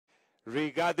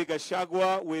Rigathi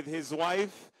Gachagua with his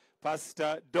wife,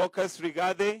 Pastor Dorcas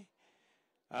Rigathi,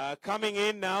 coming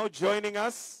in now, joining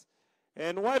us.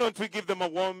 And why don't we give them a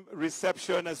warm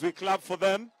reception as we clap for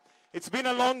them? It's been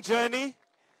a long journey.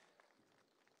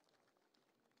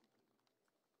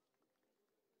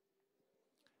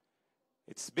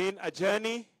 It's been a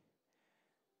journey.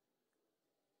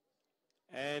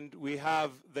 And we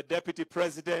have the Deputy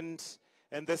President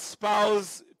and the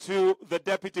spouse to the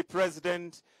Deputy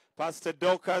President, Pastor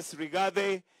Dorcas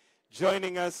Rigathi,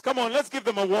 joining us. Come on, let's give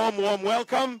them a warm, warm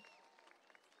welcome.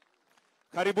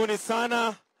 Karibuni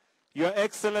sana, Your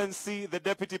Excellency, the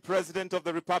Deputy President of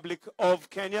the Republic of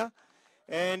Kenya,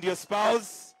 and your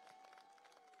spouse,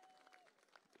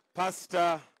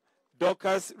 Pastor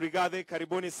Dorcas Rigathi.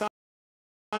 Karibuni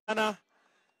sana.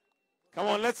 Come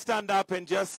on, let's stand up and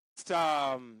just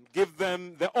give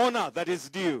them the honor that is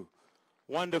due.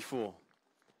 Wonderful.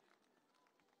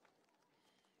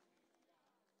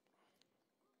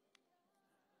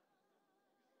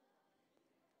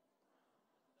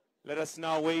 Let us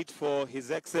now wait for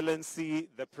His Excellency,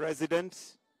 the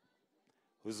President,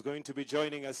 who's going to be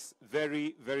joining us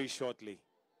very, very shortly.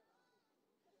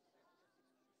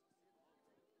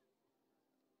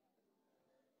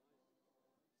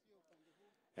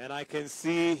 And I can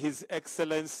see His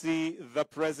Excellency, the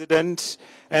President,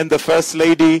 and the First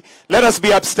Lady. Let us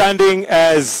be upstanding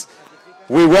as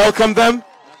we welcome them.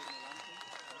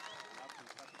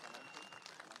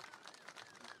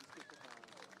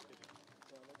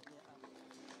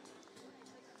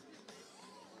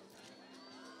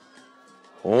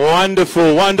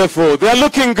 Wonderful, wonderful. They're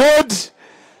looking good.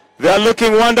 They're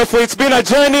looking wonderful. It's been a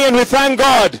journey, and we thank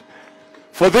God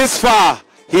for this far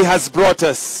He has brought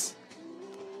us.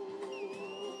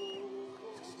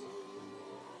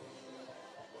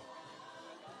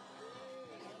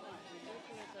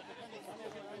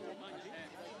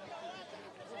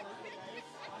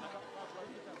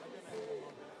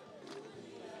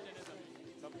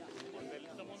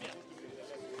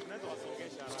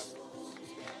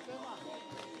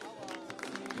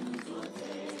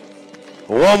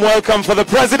 Warm welcome for the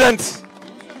President.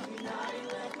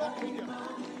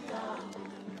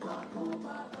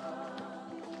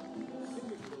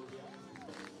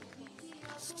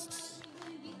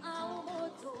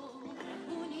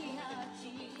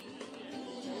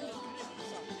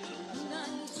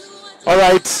 All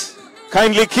right,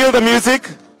 kindly kill the music.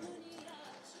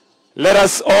 Let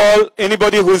us all,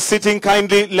 anybody who's sitting,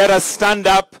 kindly let us stand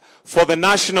up for the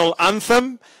national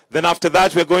anthem. Then after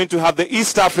that, we're going to have the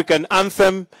East African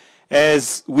anthem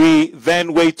as we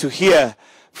then wait to hear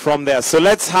from there. So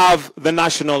let's have the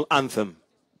national anthem.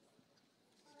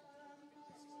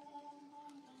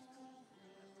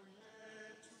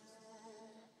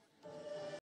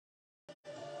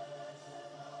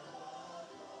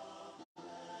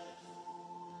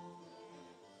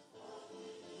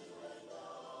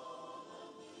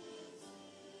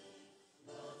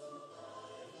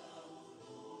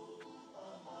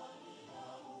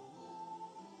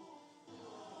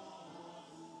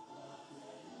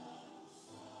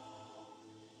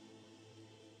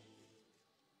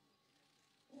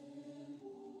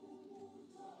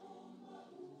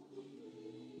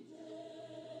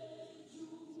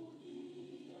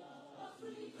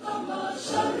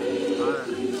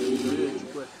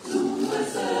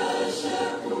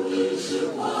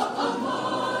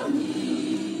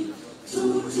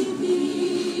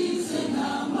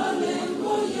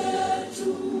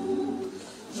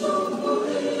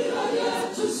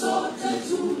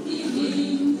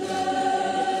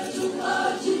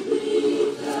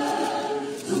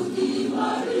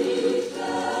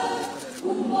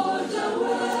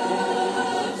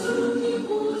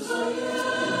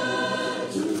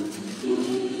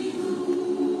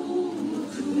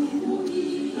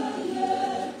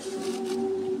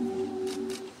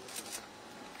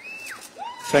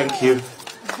 Thank you.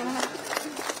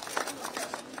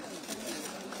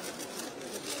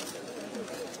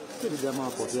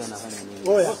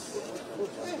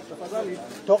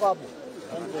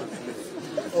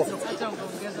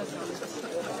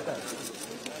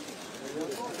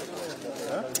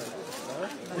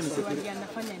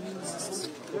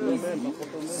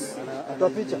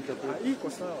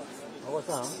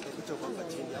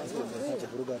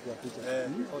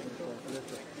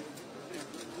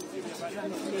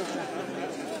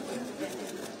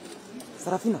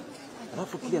 Sarafina,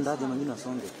 alafu kile ndaje mwingine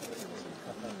asonge.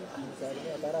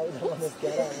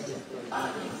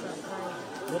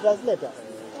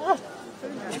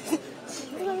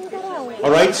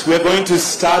 All right, we're going to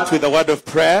start with a word of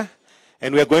prayer.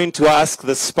 And we are going to ask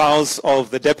the spouse of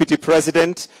the Deputy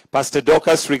President, Pastor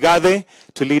Dorcas Rigathi,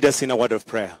 to lead us in a word of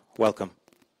prayer. Welcome.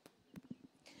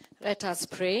 Let us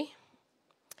pray.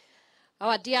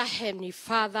 Our dear Heavenly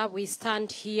Father, we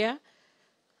stand here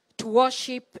to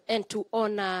worship and to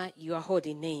honor your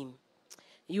holy name.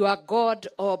 You are God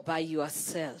all by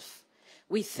yourself.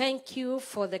 We thank you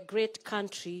for the great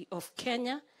country of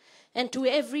Kenya and to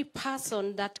every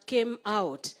person that came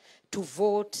out to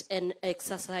vote and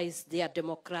exercise their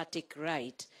democratic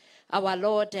right. Our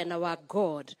Lord and our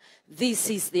God, this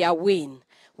is their win.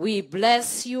 We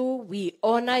bless you, we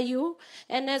honor you,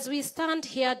 and as we stand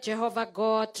here, Jehovah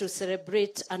God, to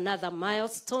celebrate another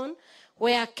milestone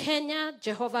where Kenya,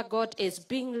 Jehovah God, is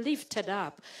being lifted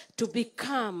up to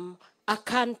become a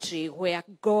country where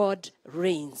God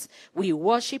reigns. We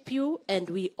worship you and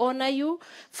we honor you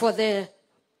for the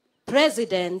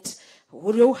president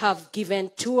who you have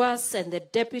given to us and the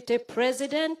deputy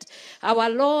president, our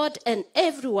Lord, and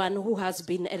everyone who has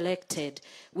been elected.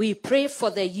 We pray for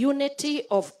the unity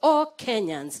of all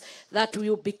Kenyans, that we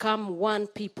will become one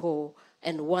people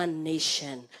and one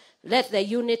nation. Let the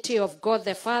unity of God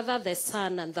the Father, the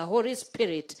Son, and the Holy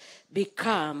Spirit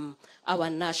become our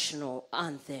national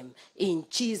anthem. In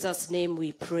Jesus' name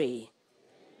we pray.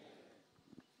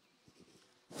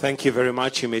 Thank you very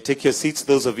much. You may take your seats,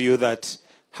 those of you that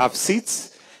have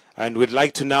seats. And we'd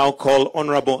like to now call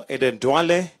Honorable Eden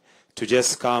Dwale to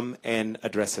just come and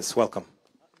address us. Welcome.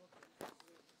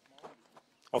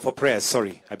 Oh, for prayers,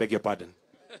 sorry. I beg your pardon.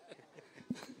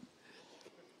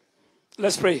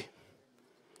 Let's pray.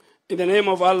 In the name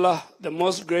of Allah, the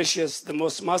most gracious, the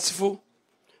most merciful,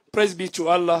 praise be to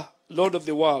Allah, Lord of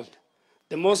the world,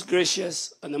 the most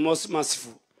gracious and the most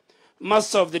merciful,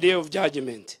 Master of the day of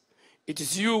judgment. It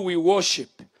is you we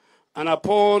worship, and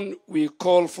upon we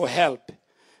call for help.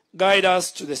 Guide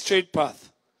us to the straight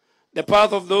path, the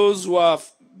path of those who are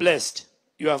blessed,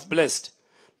 you have blessed,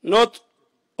 not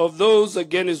of those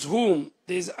against whom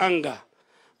there is anger,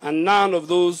 and none of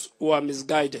those who are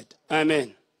misguided.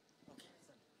 Amen.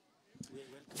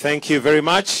 Thank you very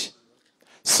much.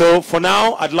 So for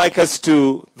now, I'd like us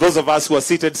to, those of us who are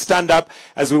seated, stand up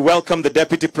as we welcome the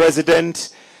Deputy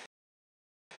President,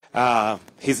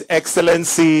 His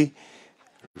Excellency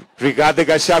Rigathi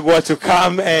Gachagua, to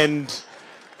come and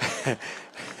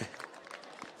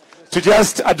to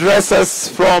just address us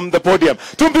from the podium.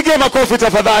 Tumpige makofi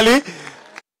tafadhali.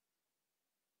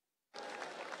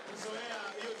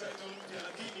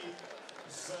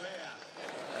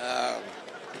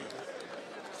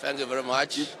 Thank you very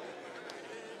much.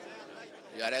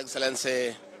 Your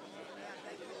Excellency,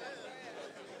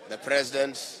 the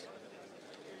President,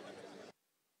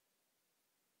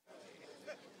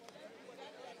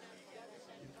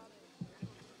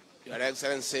 Your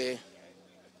Excellency,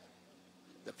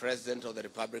 the President of the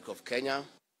Republic of Kenya,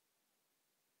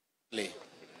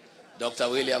 Dr.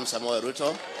 William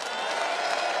Ruto,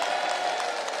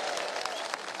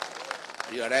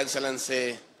 Your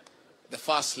Excellency, the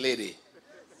First Lady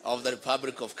of the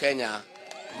Republic of Kenya,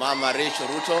 Mama Rachel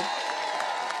Ruto,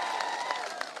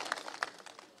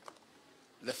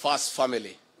 the First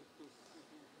Family,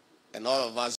 and all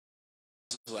of us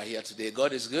who are here today.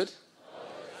 God is good.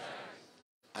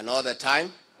 And all the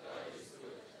time.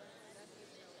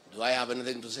 Do I have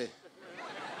anything to say?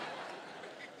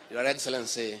 Your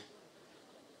Excellency,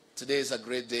 today is a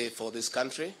great day for this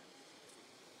country.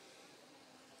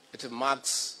 It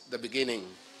marks the beginning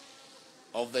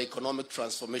of the economic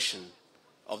transformation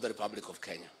of the Republic of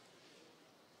Kenya.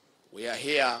 We are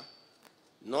here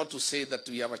not to say that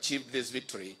we have achieved this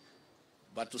victory,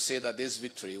 but to say that this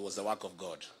victory was the work of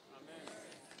God.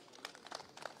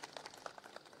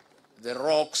 The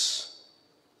rocks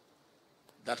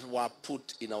that were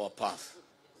put in our path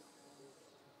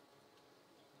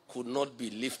could not be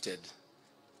lifted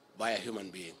by a human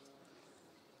being.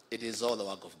 It is all the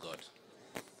work of God.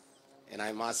 And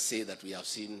I must say that we have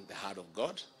seen the heart of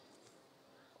God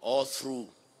all through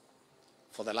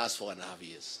for the last 4.5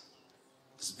 years.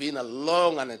 It's been a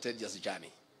long and a tedious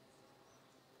journey.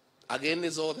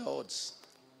 Against all the odds.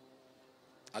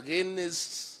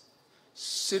 Against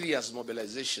serious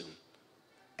mobilization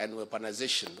and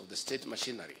weaponization of the state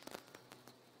machinery.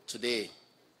 Today,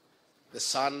 the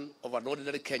son of an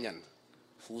ordinary Kenyan,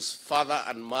 whose father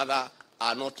and mother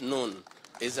are not known,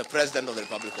 is the President of the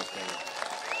Republic of Kenya.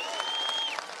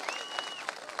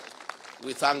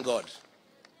 We thank God.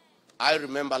 I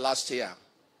remember last year,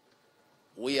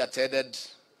 we attended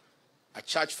a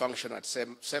church function at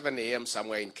 7 a.m.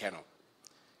 somewhere in Kenya.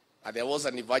 And there was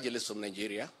an evangelist from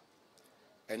Nigeria,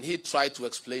 and he tried to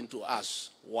explain to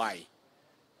us why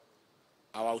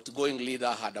our outgoing leader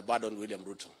had abandoned William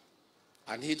Ruto.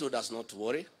 And he told us not to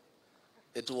worry.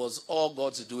 It was all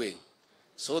God's doing,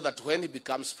 so that when he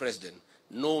becomes president,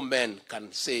 no man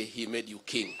can say he made you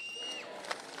king.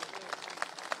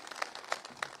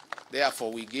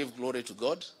 Therefore, we give glory to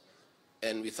God,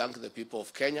 and we thank the people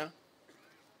of Kenya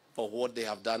for what they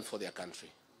have done for their country.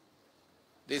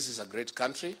 This is a great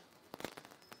country,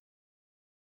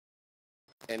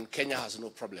 and Kenya has no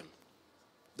problem.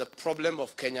 The problem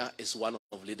of Kenya is one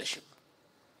of leadership.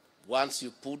 Once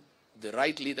you put the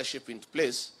right leadership into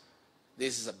place,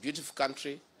 this is a beautiful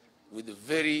country with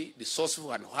very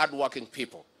resourceful and hardworking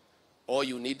people. All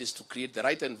you need is to create the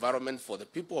right environment for the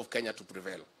people of Kenya to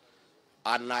prevail.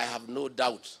 And I have no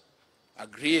doubt,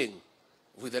 agreeing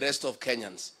with the rest of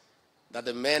Kenyans, that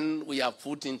the man we have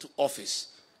put into office,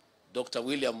 Dr.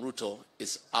 William Ruto,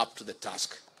 is up to the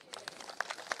task.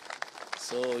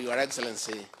 So, Your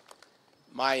Excellency,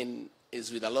 mine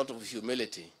is with a lot of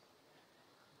humility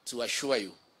to assure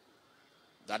you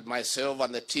that myself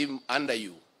and the team under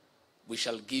you, we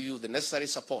shall give you the necessary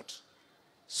support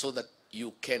so that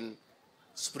you can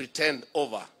pretend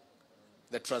over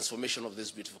the transformation of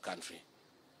this beautiful country.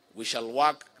 We shall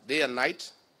work day and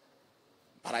night,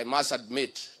 but I must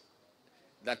admit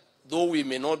that though we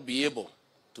may not be able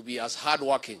to be as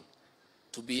hardworking,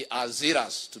 to be as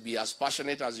zealous, to be as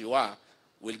passionate as you are,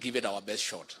 we'll give it our best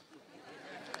shot.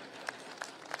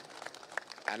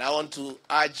 And I want to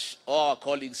urge all our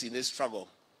colleagues in this struggle,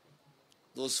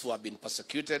 those who have been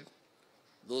persecuted,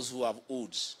 those who have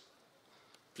wounds,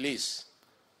 please,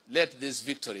 let this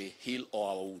victory heal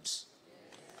all our wounds.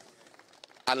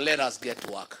 And let us get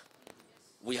to work.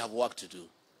 We have work to do.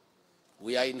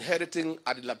 We are inheriting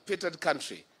a dilapidated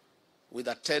country with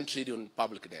a 10 trillion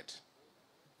public debt.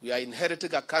 We are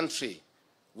inheriting a country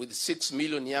with 6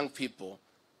 million young people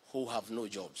who have no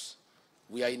jobs.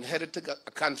 We are inheriting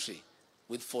a country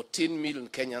with 14 million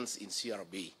Kenyans in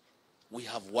CRB. We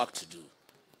have work to do.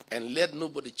 And let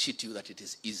nobody cheat you that it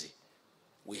is easy.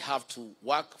 We have to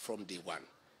work from day one.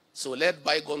 So let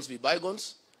bygones be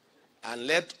bygones, and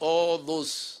let all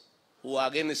those who are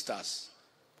against us,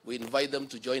 we invite them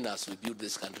to join us. We build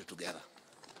this country together.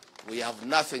 We have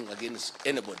nothing against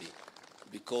anybody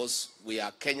because we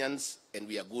are Kenyans and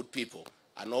we are good people.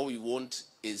 And all we want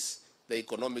is the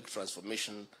economic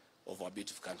transformation of our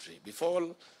beautiful country.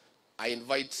 Before I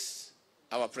invite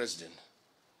our president,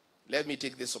 let me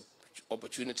take this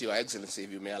opportunity, Your Excellency,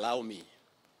 if you may allow me,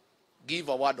 give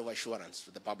a word of assurance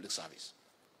to the public service.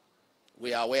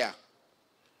 We are aware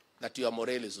that your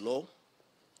morale is low.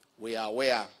 We are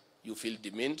aware you feel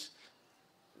demeaned.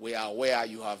 We are aware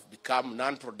you have become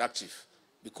non-productive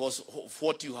because of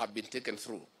what you have been taken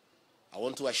through. I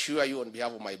want to assure you on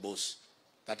behalf of my boss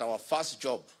that our first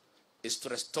job is to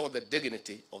restore the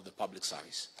dignity of the public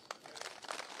service.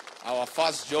 Our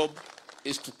first job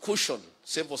is to cushion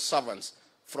civil servants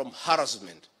from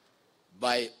harassment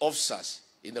by officers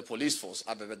in the police force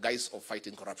under the guise of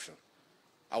fighting corruption.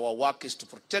 Our work is to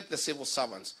protect the civil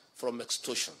servants from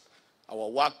extortion. Our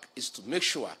work is to make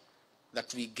sure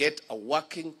that we get a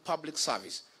working public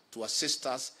service to assist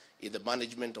us in the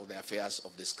management of the affairs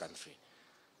of this country.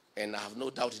 And I have no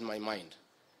doubt in my mind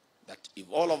that if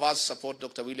all of us support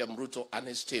Dr. William Ruto and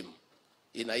his team,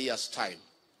 in a year's time,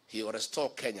 he will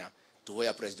restore Kenya to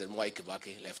where President Mwai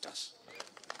Kibaki left us.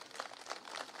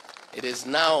 It is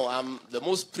now I'm the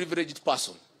most privileged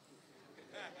person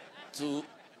to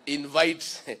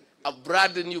invite a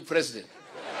brand new president.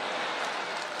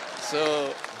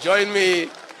 So join me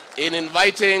in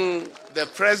inviting the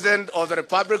President of the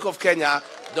Republic of Kenya,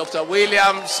 Dr.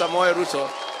 William Samoei Ruto,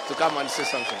 to come and say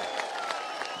something.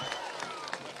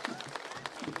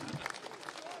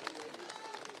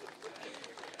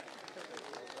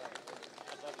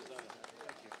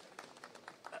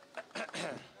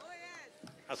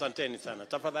 Asanteni sana.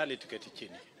 Tafadhali tuketi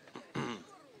chini.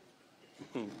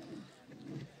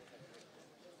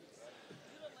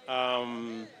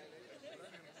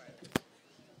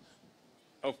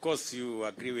 Of course, you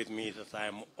agree with me that I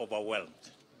am overwhelmed.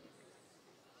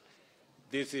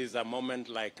 This is a moment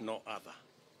like no other.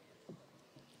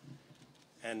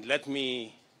 And let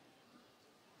me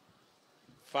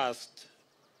first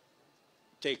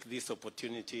take this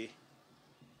opportunity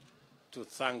to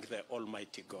thank the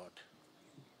Almighty God.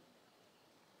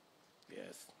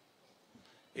 Yes,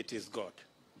 it is God.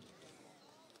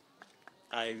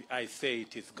 I say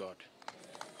it is God.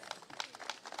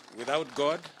 Without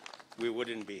God, we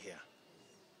wouldn't be here.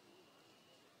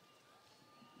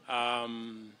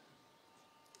 I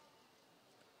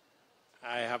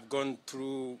have gone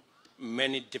through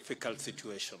many difficult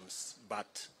situations,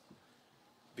 but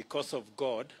because of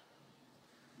God,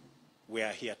 we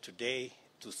are here today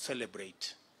to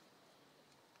celebrate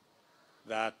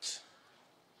that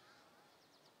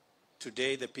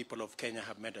today the people of Kenya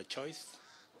have made a choice,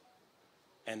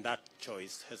 and that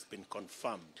choice has been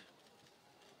confirmed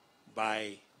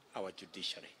by our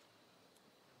judiciary.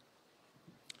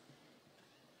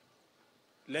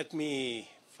 Let me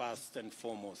first and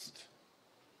foremost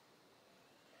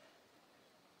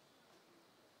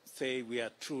say we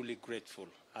are truly grateful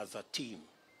as a team,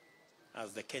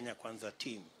 as the Kenya Kwanza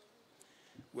team.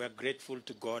 We are grateful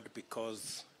to God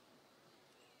because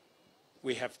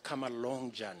we have come a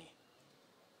long journey.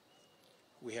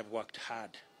 We have worked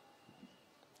hard.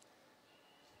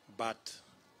 But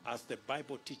as the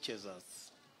Bible teaches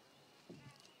us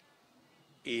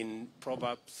in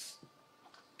Proverbs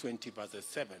 20 verses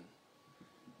 7,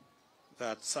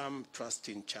 that some trust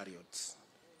in chariots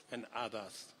and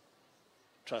others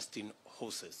trust in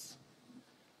horses,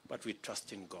 but we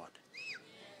trust in God.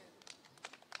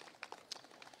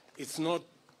 It's not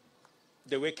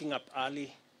the waking up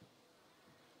early.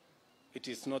 It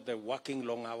is not the working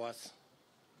long hours.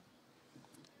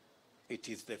 It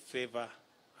is the favor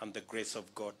and the grace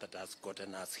of God that has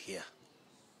gotten us here.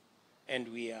 And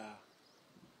we are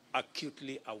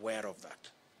acutely aware of that.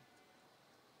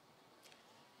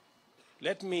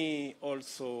 Let me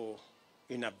also,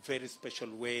 in a very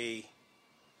special way,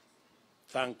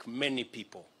 thank many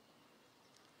people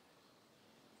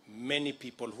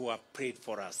who have prayed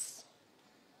for us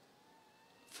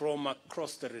from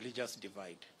across the religious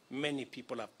divide. Many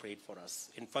people have prayed for us.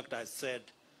 In fact, I said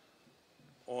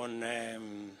on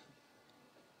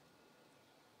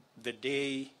the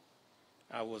day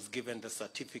I was given the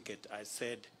certificate, I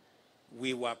said,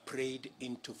 we were prayed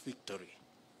into victory.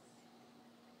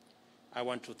 I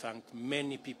want to thank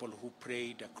many people who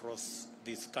prayed across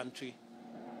this country.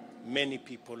 Many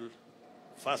people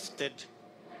fasted.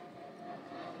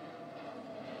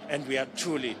 And we are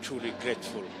truly, truly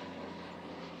grateful.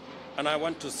 And I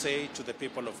want to say to the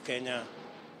people of Kenya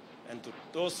and to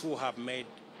those who have made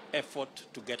effort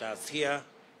to get us here,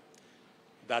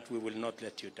 that we will not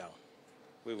let you down.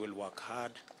 We will work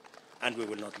hard and we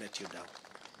will not let you down.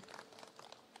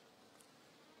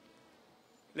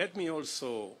 Let me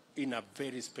also, in a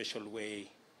very special way,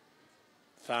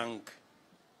 thank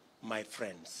my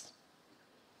friends,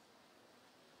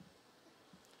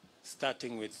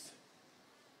 starting with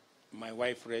my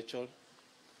wife Rachel,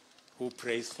 who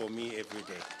prays for me every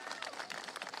day.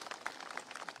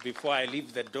 Before I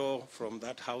leave the door from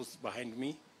that house behind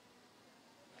me,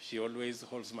 she always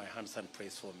holds my hands and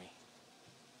prays for me.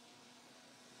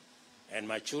 And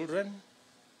my children,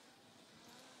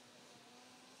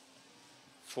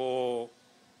 for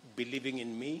believing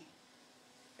in me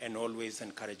and always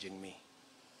encouraging me.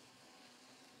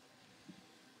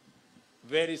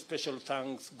 Very special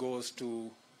thanks goes to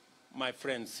my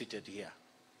friends seated here,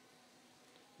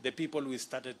 the people we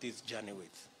started this journey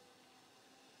with,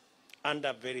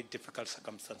 under very difficult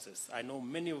circumstances. I know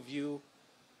many of you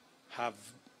have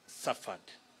suffered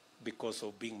because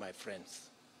of being my friends.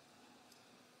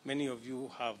 Many of you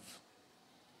have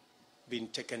been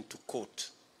taken to court.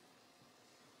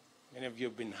 Many of you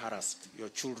have been harassed, your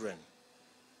children,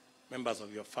 members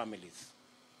of your families.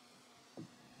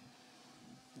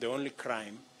 The only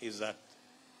crime is that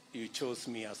you chose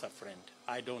me as a friend.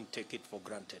 I don't take it for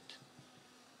granted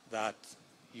that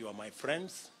you are my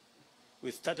friends.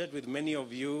 We started with many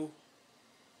of you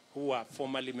who are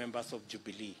formerly members of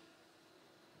Jubilee.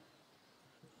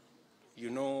 You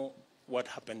know what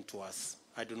happened to us.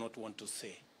 I do not want to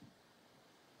say.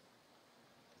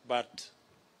 But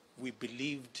we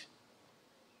believed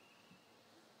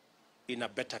in a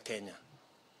better Kenya.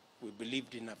 We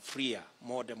believed in a freer,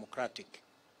 more democratic,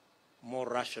 more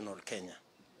rational Kenya.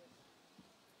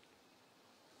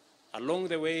 Along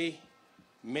the way,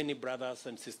 many brothers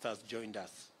and sisters joined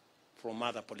us from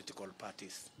other political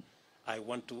parties. I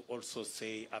want to also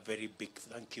say a very big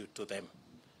thank you to them.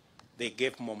 They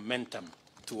gave momentum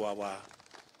to our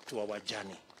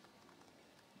journey.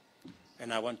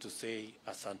 And I want to say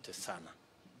asante sana.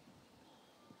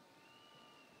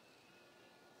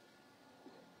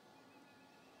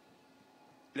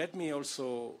 Let me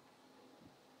also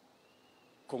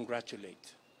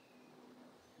congratulate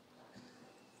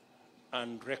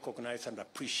and recognize and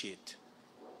appreciate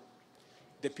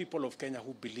the people of Kenya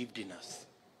who believed in us.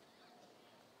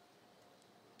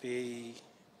 They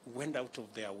went out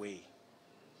of their way.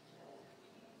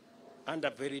 Under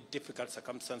very difficult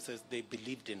circumstances, they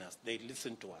believed in us. They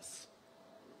listened to us.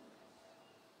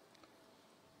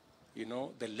 You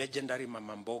know, the legendary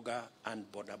Mamamboga and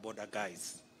Boda Boda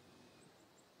guys,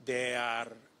 they are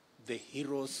the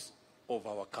heroes of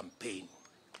our campaign.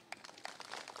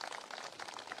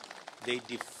 They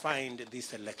defined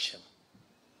this election.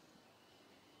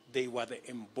 they were the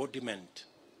embodiment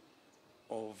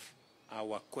of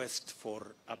our quest for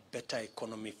a better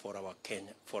economy for our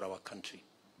Kenya, for our country.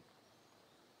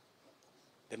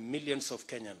 The millions of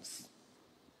Kenyans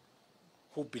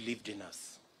who believed in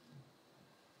us.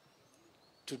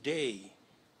 Today,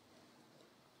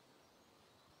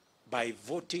 by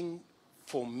voting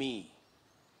for me,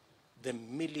 the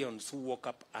millions who woke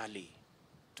up early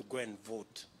to go and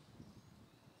vote,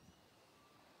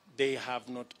 they have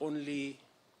not only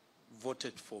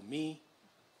voted for me,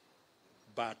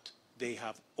 but they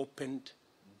have opened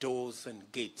doors and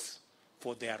gates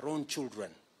for their own children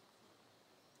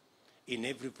in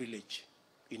every village,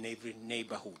 in every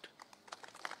neighborhood,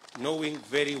 knowing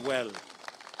very well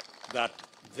that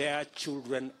their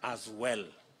children as well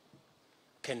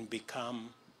can become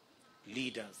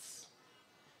leaders.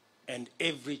 And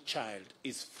every child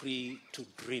is free to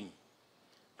dream,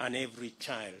 and every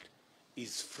child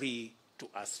is free to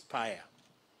aspire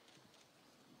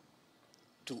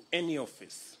to any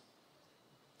office.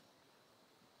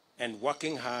 And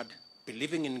working hard,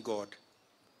 believing in God,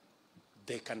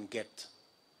 they can get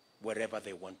wherever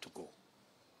they want to go.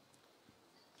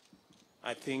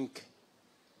 I think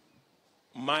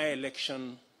my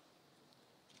election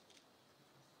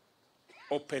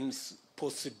opens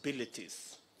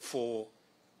possibilities for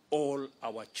all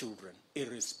our children,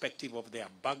 irrespective of their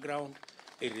background,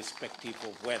 irrespective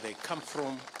of where they come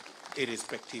from,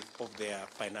 irrespective of their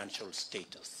financial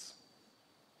status.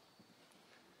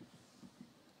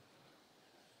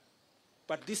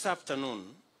 But this afternoon,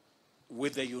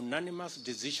 with the unanimous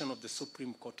decision of the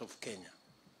Supreme Court of Kenya,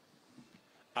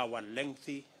 our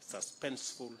lengthy,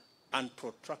 suspenseful, and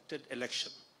protracted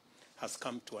election has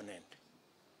come to an end.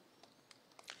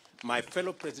 My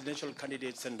fellow presidential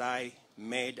candidates and I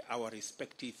made our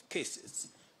respective cases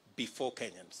before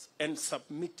Kenyans and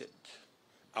submitted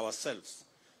ourselves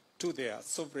to their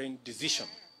sovereign decision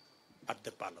at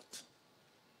the ballot.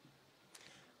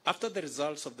 After the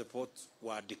results of the votes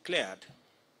were declared,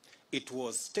 it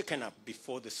was taken up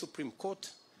before the Supreme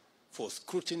Court for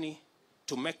scrutiny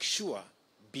to make sure,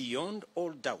 beyond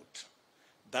all doubt,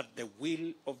 that the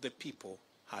will of the people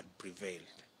had prevailed.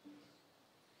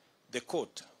 The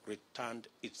court returned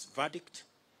its verdict,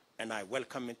 and I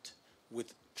welcome it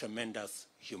with tremendous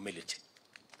humility.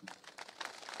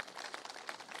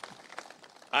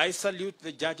 I salute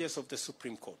the judges of the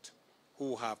Supreme Court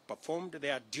who have performed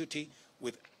their duty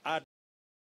with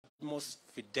utmost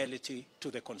fidelity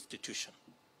to the Constitution.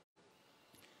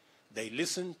 They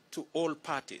listened to all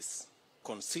parties,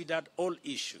 considered all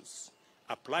issues,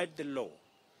 applied the law,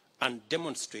 and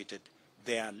demonstrated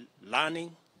their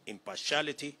learning,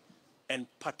 impartiality, and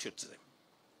patriotism.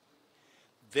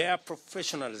 Their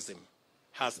professionalism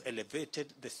has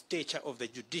elevated the stature of the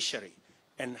judiciary,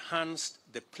 enhanced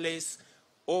the place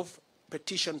of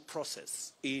petition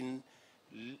process in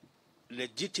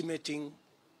legitimating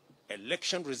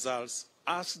election results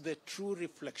as the true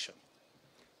reflection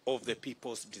of the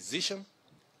people's decision,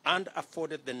 and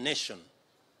afforded the nation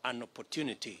an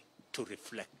opportunity to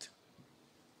reflect.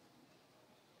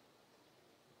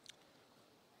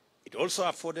 It also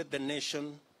afforded the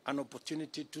nation an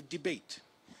opportunity to debate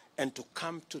and to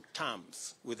come to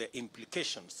terms with the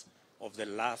implications of the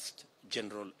last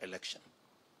general election.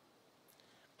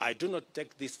 I do not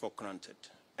take this for granted,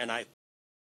 and I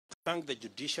thank the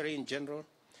judiciary in general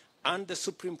and the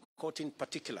Supreme Court in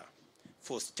particular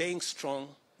for staying strong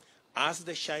as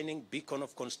the shining beacon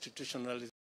of constitutionalism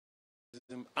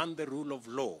and the rule of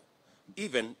law,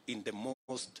 even in the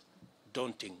most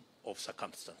daunting of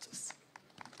circumstances.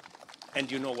 And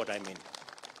you know what I mean.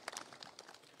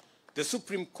 The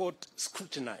Supreme Court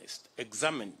scrutinized,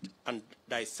 examined, and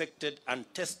dissected and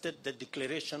tested the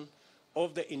declaration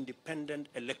of the Independent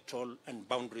Electoral and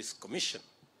Boundaries Commission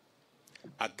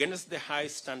against the high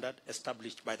standard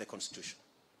established by the Constitution.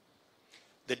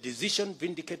 The decision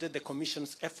vindicated the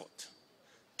Commission's effort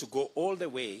to go all the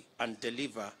way and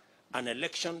deliver an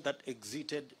election that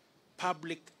exceeded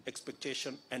public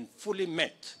expectation and fully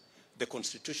met the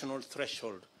constitutional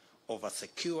threshold of a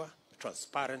secure,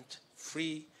 transparent,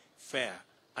 free, fair,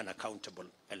 and accountable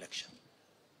election.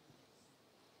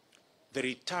 The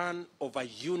return of a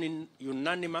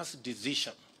unanimous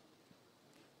decision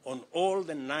on all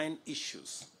the 9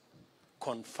 issues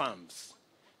confirms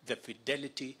the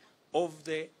fidelity of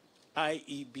the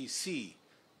IEBC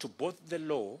to both the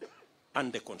law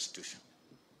and the Constitution.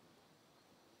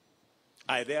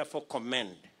 I therefore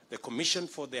commend the Commission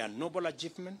for their noble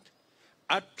achievement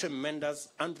at tremendous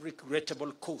and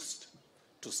regrettable cost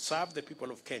to serve the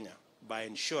people of Kenya by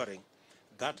ensuring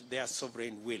that their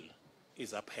sovereign will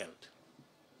is upheld.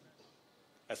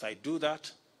 As I do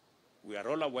that, we are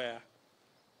all aware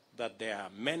that there are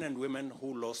men and women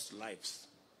who lost lives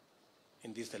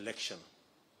in this election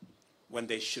when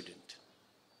they shouldn't.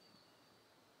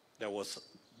 There was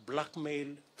blackmail,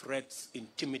 threats,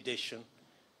 intimidation,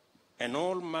 and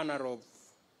all manner of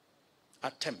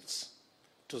attempts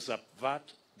to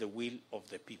subvert the will of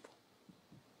the people.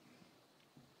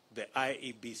 The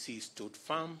IEBC stood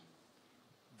firm.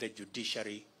 The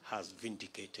judiciary has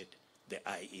vindicated the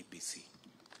IEBC.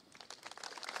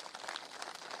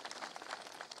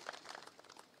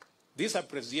 This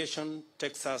appreciation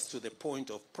takes us to the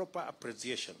point of proper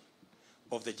appreciation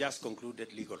of the just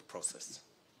concluded legal process.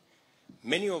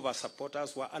 Many of our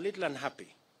supporters were a little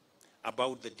unhappy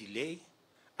about the delay,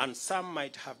 and some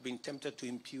might have been tempted to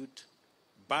impute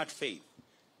bad faith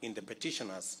in the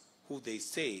petitioners who they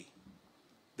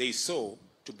saw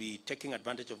to be taking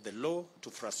advantage of the law to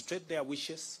frustrate their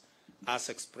wishes as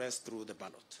expressed through the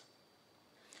ballot.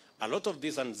 A lot of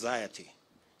this anxiety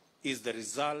is the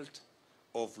result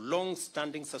of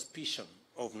long-standing suspicion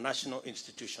of national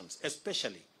institutions,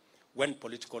 especially when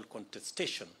political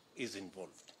contestation is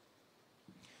involved.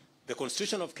 The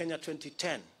Constitution of Kenya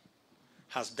 2010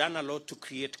 has done a lot to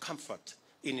create comfort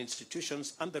in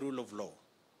institutions and the rule of law,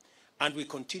 and we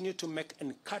continue to make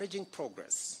encouraging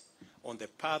progress on the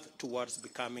path towards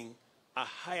becoming a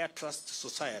higher trust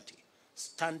society,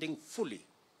 standing fully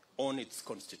on its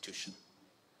constitution.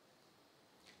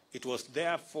 It was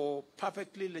therefore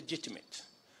perfectly legitimate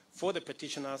for the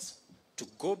petitioners to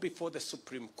go before the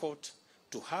Supreme Court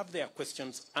to have their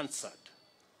questions answered,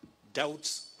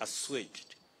 doubts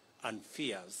assuaged, and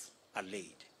fears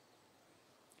allayed.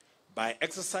 By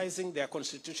exercising their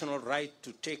constitutional right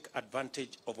to take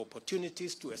advantage of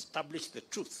opportunities to establish the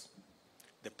truth,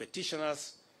 the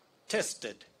petitioners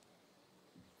tested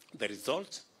the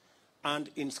result and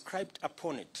inscribed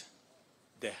upon it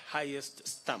the highest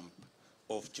stamp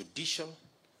of judicial,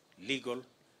 legal,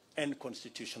 and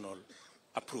constitutional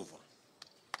approval.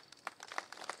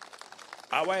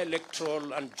 Our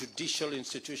electoral and judicial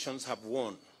institutions have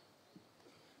won,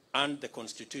 and the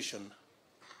Constitution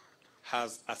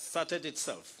has asserted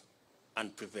itself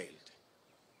and prevailed.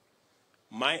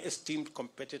 My esteemed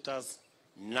competitors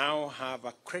now have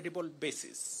a credible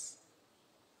basis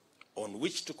on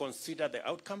which to consider the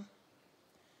outcome,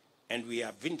 and we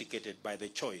are vindicated by the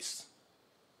choice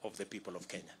of the people of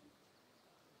Kenya.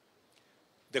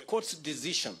 The court's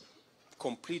decision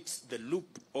completes the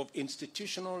loop of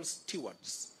institutional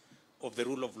stewards of the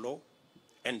rule of law,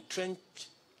 entrench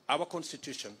our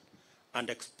Constitution, and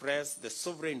express the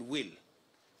sovereign will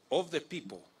of the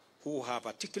people who have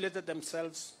articulated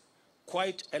themselves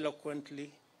quite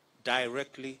eloquently,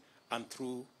 directly, and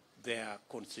through their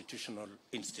constitutional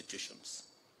institutions.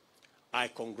 I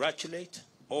congratulate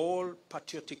all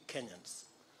patriotic Kenyans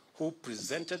who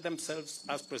presented themselves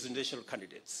as presidential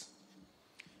candidates.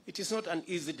 It is not an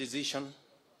easy decision,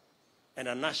 and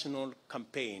a national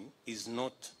campaign is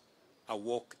not a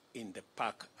walk in the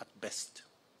park at best.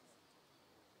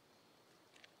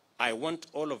 I want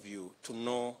all of you to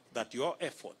know that your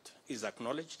effort is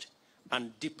acknowledged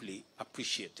and deeply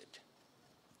appreciated.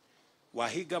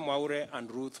 Wahiga Mwaure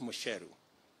and Ruth Musheru,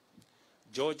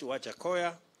 George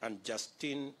Wajakoya and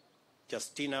Justina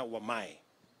Wamai,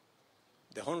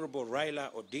 the Honorable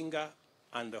Raila Odinga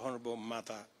and the Honorable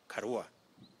Martha Karua.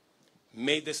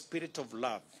 May the spirit of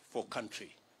love for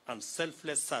country and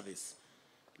selfless service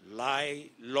lie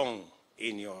long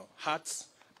in your hearts,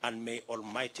 and may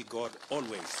Almighty God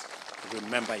always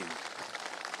remember you.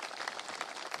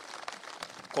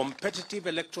 Competitive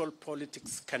electoral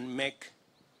politics can make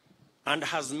and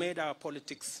has made our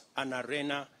politics an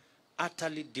arena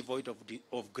utterly devoid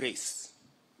of grace.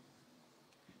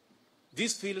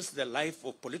 This fills the life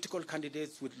of political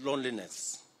candidates with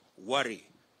loneliness, worry,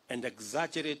 and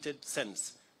exaggerated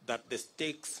sense that the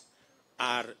stakes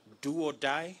are do or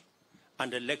die,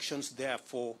 and elections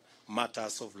therefore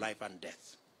matters of life and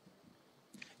death.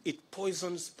 It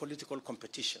poisons political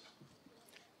competition,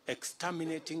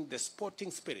 exterminating the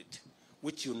sporting spirit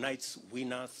which unites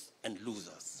winners and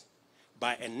losers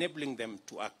by enabling them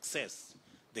to access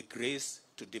the grace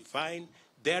to define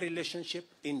their relationship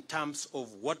in terms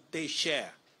of what they share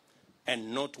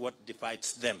and not what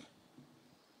divides them.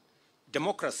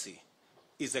 Democracy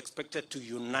is expected to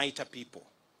unite a people,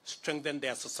 strengthen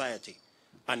their society,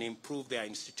 and improve their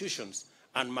institutions,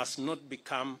 and must not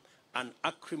become an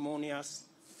acrimonious,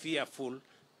 fearful,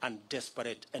 and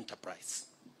desperate enterprise.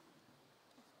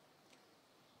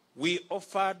 We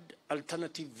offered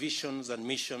alternative visions and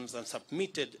missions and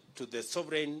submitted to the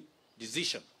sovereign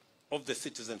decision of the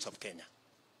citizens of Kenya.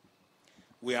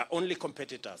 We are only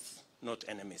competitors, not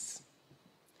enemies.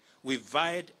 We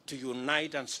vied to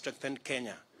unite and strengthen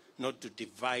Kenya, not to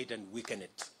divide and weaken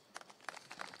it.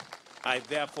 I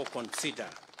therefore consider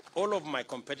all of my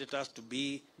competitors to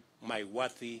be my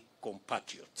worthy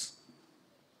compatriots.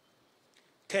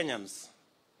 Kenyans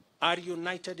are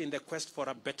united in the quest for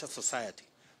a better society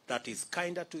that is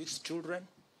kinder to its children,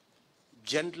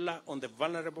 gentler on the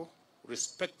vulnerable,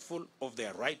 respectful of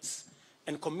their rights,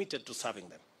 and committed to serving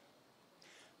them.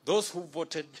 Those who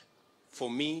voted for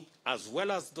me, as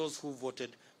well as those who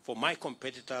voted for my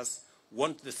competitors,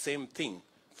 want the same thing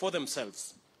for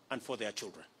themselves and for their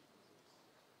children.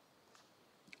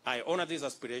 I honor this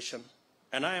aspiration,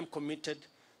 and I am committed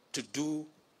to do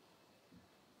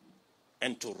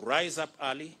and to rise up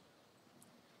early,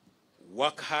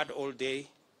 work hard all day,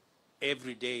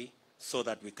 every day, so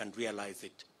that we can realize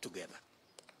it together.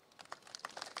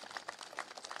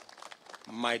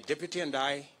 My deputy and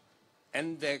I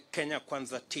and the Kenya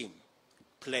Kwanza team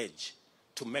pledge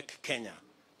to make Kenya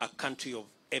a country of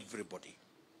everybody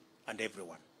and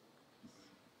everyone.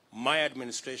 My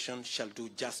administration shall do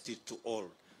justice to all,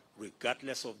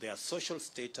 regardless of their social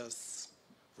status,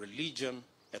 religion,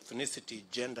 ethnicity,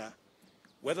 gender,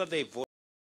 whether they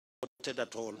voted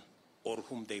at all or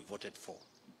whom they voted for.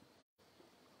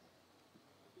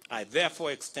 I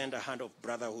therefore extend a hand of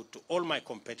brotherhood to all my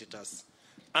competitors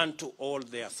and to all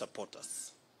their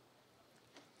supporters.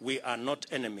 We are not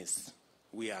enemies,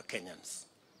 we are Kenyans.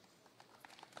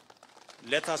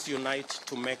 Let us unite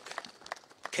to make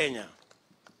Kenya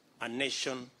a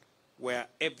nation where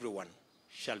everyone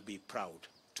shall be proud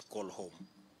to call home.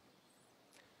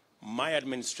 My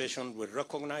administration will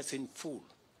recognize in full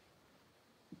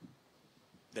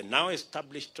the now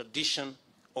established tradition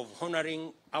of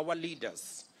honoring our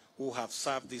leaders who have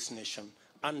served this nation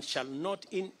and shall not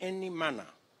in any manner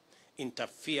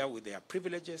interfere with their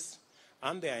privileges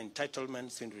and their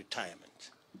entitlements in retirement.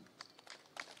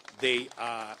 They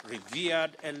are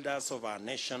revered elders of our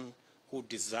nation who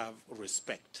deserve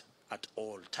respect at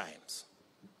all times.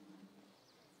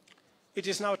 It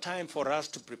is now time for us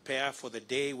to prepare for the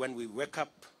day when we wake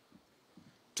up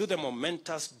to the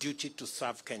momentous duty to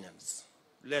serve Kenyans.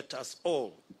 Let us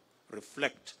all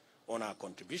reflect on our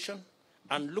contribution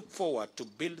and look forward to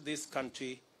build this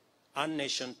country and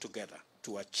nation together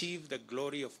to achieve the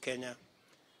glory of Kenya,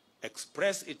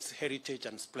 express its heritage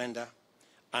and splendor,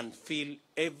 and fill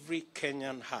every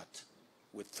Kenyan heart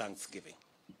with thanksgiving.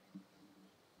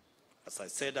 As I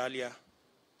said earlier,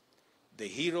 the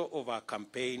hero of our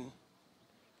campaign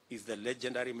is the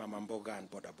legendary Mama Mboga and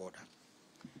Boda Boda.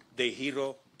 The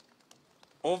hero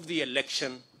of the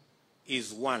election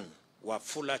is one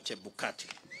Wafula Chebukati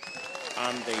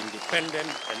and the Independent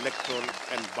Electoral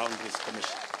and Boundaries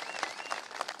Commission.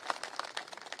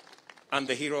 And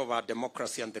the hero of our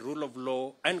democracy and the rule of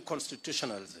law and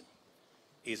constitutionalism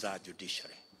is our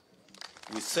judiciary.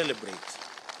 We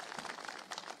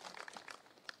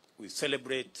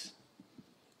celebrate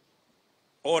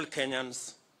all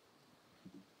Kenyans,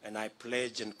 and I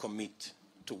pledge and commit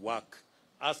to work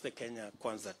as the Kenya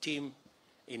Kwanza team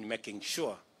in making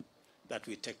sure that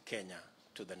we take Kenya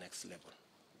to the next level.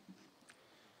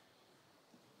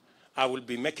 I will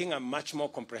be making a much more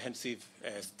comprehensive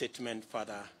statement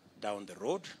further down the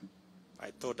road.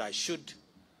 I thought I should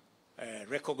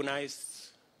recognize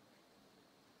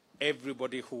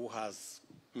everybody who has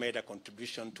made a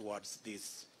contribution towards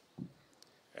this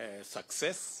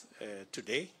success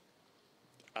today.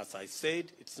 As I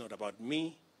said, it's not about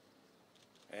me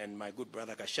and my good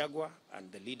brother Gachagua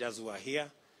and the leaders who are here.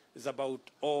 It's about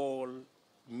all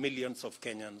millions of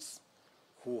Kenyans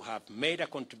who have made a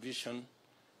contribution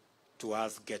to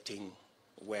us getting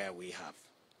where we have.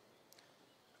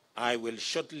 I will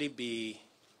shortly be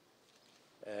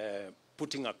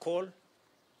putting a call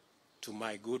to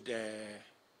my good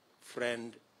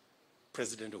friend,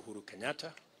 President Uhuru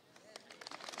Kenyatta.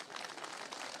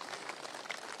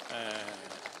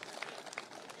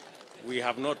 We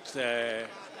have not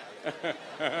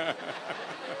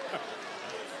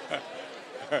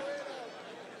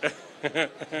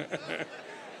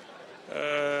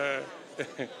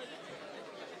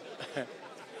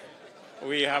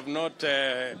we have not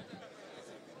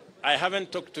I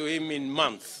haven't talked to him in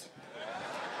months.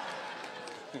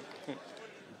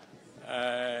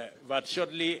 But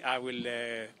shortly I will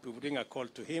be putting a call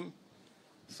to him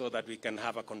so that we can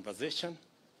have a conversation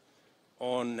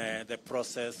on the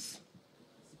process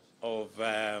of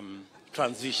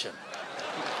transition.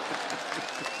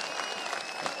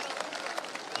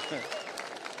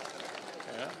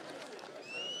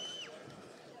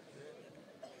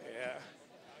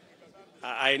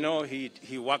 I know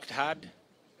he worked hard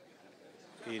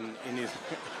in his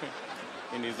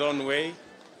in his own way,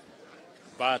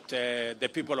 but the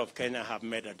people of Kenya have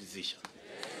made a decision.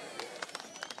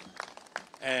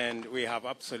 And we have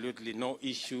absolutely no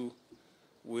issue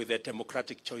with the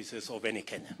democratic choices of any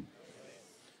Kenyan.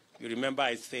 You remember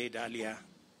I said earlier,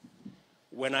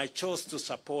 when I chose to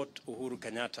support Uhuru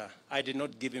Kenyatta, I did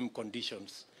not give him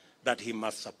conditions that he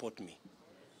must support me.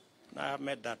 I have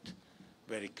made that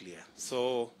very clear.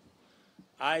 So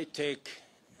I take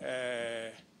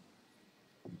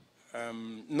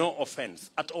no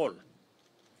offense at all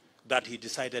that he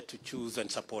decided to choose and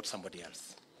support somebody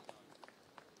else.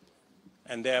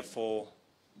 And therefore,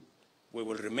 we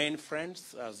will remain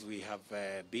friends as we have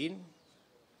been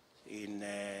in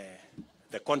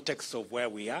the context of where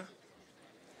we are.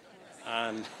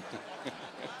 And,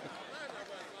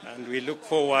 and we look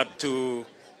forward to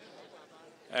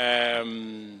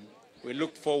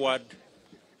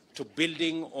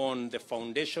building on the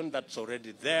foundation that's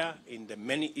already there in the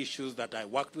many issues that I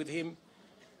worked with him,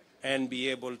 and be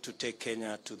able to take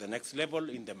Kenya to the next level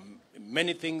in the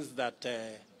many things that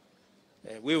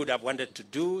we would have wanted to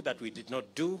do that we did not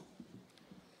do.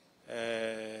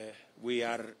 We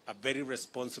are a very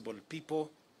responsible people.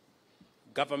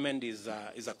 Government is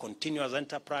a continuous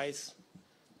enterprise,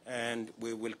 and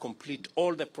we will complete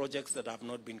all the projects that have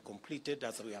not been completed,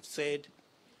 as we have said,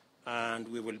 and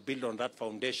we will build on that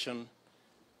foundation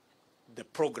the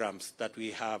programs that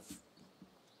we have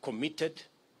committed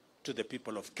to the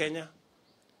people of Kenya,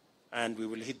 and we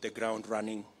will hit the ground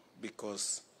running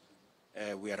because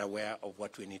we are aware of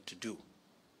what we need to do.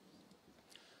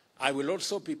 I will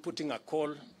also be putting a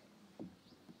call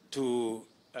to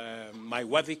my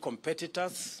worthy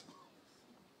competitors,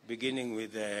 beginning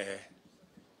with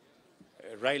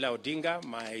Raila Odinga,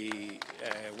 my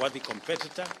worthy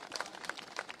competitor,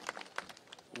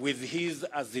 with his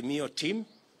Azimio team,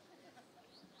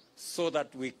 so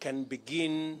that we can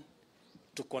begin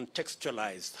to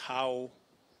contextualize how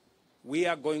we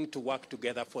are going to work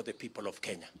together for the people of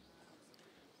Kenya.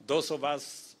 Those of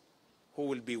us who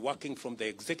will be working from the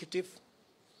executive,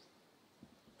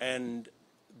 and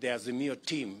the Azimio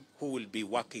team who will be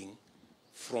working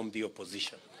from the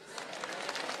opposition.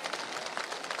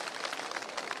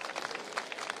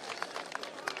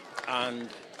 And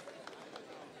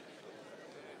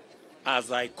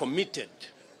as I committed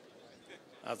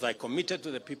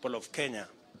to the people of Kenya,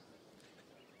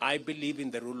 I believe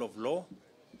in the rule of law.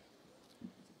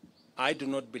 I do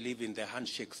not believe in the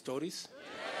handshake stories.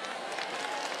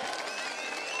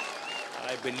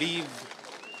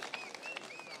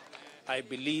 I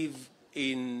believe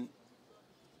in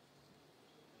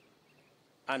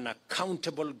an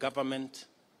accountable government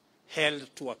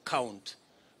held to account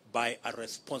by a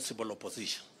responsible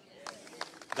opposition.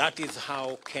 That is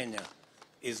how Kenya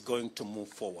is going to move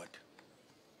forward.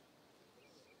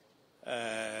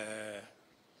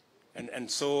 And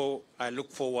so I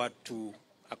look forward to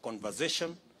a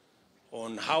conversation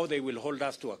on how they will hold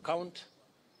us to account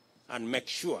and make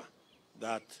sure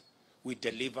that we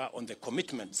deliver on the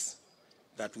commitments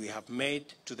that we have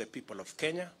made to the people of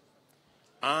Kenya,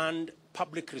 and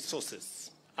public resources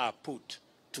are put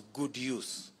to good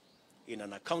use in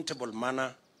an accountable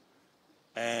manner,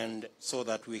 and so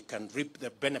that we can reap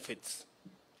the benefits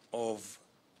of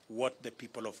what the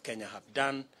people of Kenya have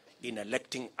done in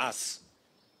electing us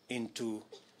into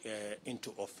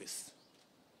office.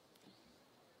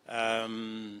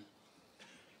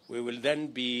 We will then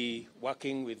be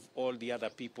working with all the other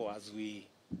people as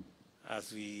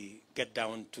we get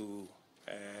down to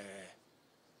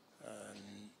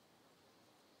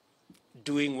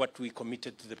doing what we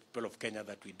committed to the people of Kenya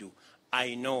that we do.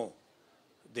 I know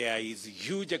there is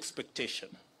huge expectation.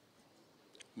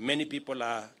 Many people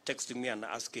are texting me and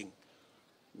asking,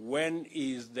 when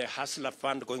is the Hustler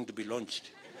Fund going to be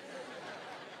launched?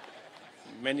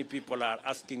 Many people are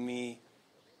asking me,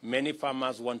 many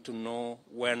farmers want to know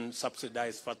when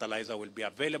subsidized fertilizer will be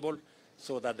available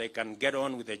so that they can get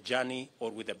on with a journey or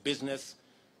with a business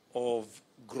of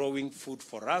growing food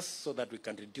for us so that we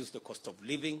can reduce the cost of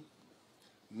living.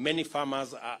 Many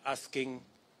farmers are asking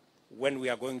when we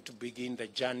are going to begin the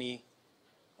journey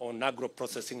on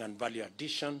agro-processing and value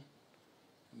addition.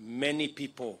 Many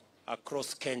people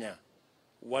across Kenya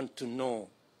want to know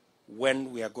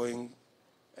when we are going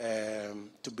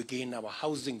to begin our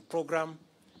housing program.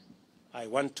 I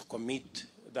want to commit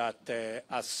that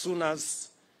as soon as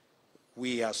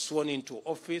we are sworn into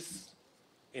office,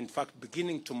 in fact,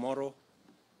 beginning tomorrow,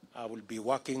 I will be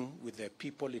working with the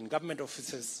people in government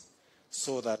offices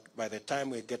so that by the time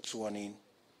we get sworn in,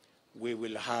 we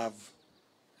will have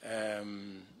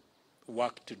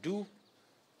work to do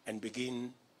and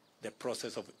begin the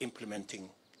process of implementing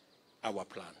our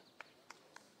plan.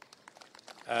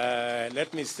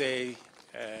 Let me say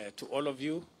to all of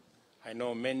you, I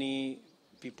know many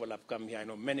people have come here. I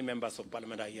know many members of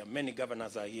parliament are here, many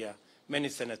governors are here, many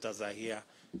senators are here,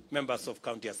 members of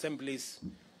county assemblies.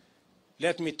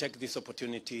 Let me take this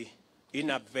opportunity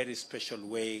in a very special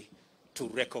way to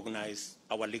recognize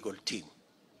our legal team,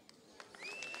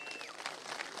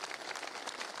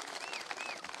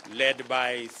 led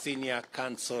by Senior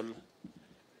Counsel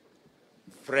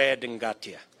Fred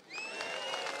Ngatia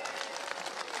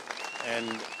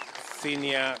and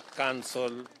Senior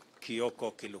Counsel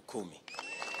Kioko Kilukumi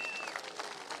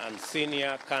and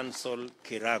Senior Counsel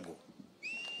Kiragu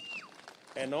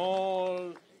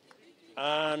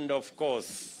and of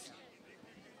course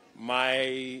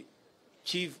my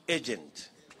chief agent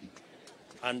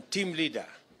and team leader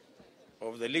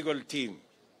of the legal team,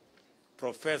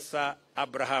 Professor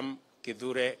Abraham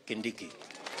Kidhure Kindiki.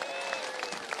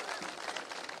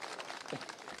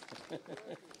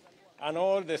 And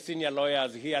all the senior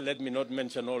lawyers here, let me not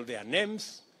mention all their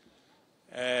names.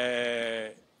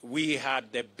 We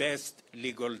had the best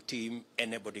legal team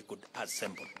anybody could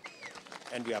assemble.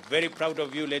 And we are very proud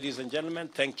of you, ladies and gentlemen.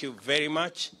 Thank you very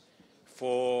much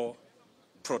for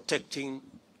protecting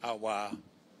our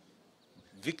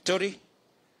victory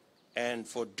and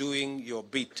for doing your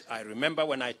bit. I remember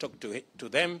when I talked to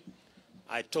them,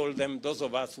 I told them those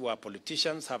of us who are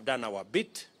politicians have done our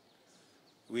bit.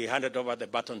 We handed over the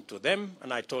baton to them,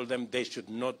 and I told them they should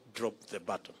not drop the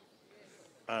baton.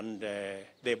 And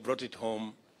they brought it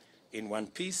home in one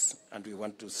piece, and we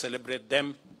want to celebrate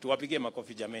them. Tuwapige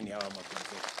makofi jameni hawa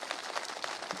makofi.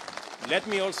 Let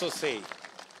me also say,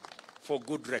 for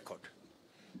good record,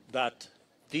 that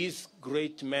these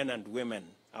great men and women,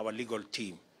 our legal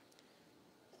team,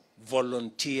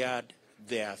 volunteered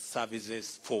their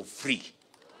services for free.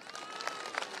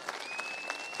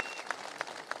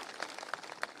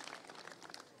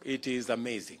 It is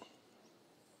amazing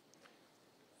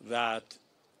that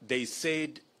they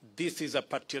said this is a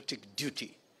patriotic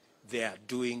duty they are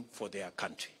doing for their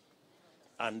country.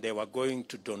 And they were going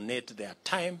to donate their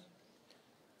time,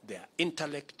 their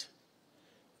intellect,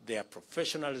 their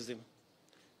professionalism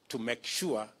to make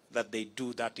sure that they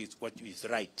do that is what is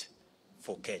right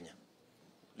for Kenya.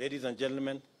 Ladies and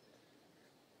gentlemen,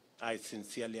 I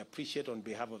sincerely appreciate on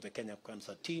behalf of the Kenya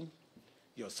Cancer team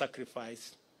your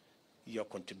sacrifice, your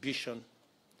contribution,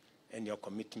 and your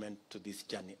commitment to this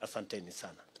journey. Asanteni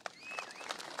sana.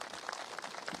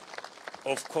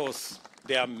 Of course,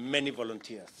 there are many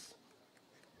volunteers.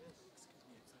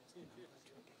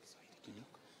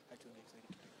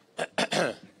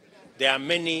 There are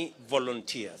many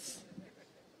volunteers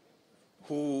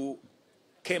who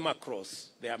came across.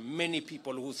 There are many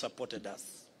people who supported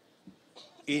us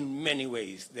in many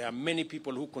ways. There are many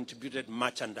people who contributed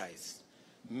merchandise.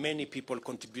 Many people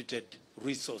contributed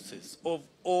resources of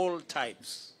all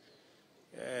types,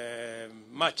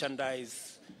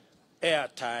 merchandise,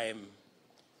 airtime,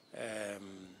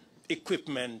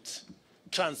 equipment,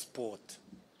 transport,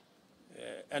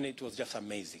 and it was just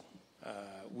amazing.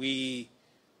 We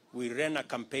ran a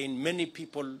campaign. Many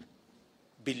people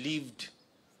believed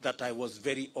that I was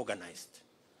very organized.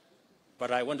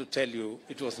 But I want to tell you,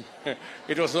 it was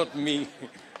not me.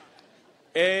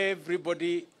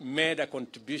 Everybody made a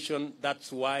contribution.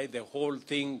 That's why the whole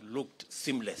thing looked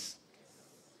seamless.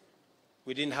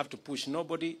 We didn't have to push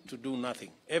nobody to do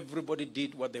nothing. Everybody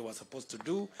did what they were supposed to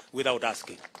do without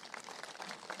asking.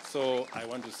 So I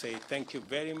want to say thank you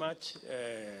very much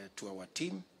to our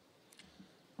team.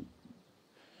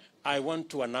 I want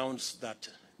to announce that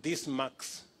this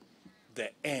marks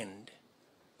the end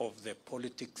of the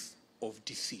politics of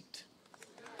deceit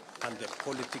and the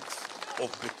politics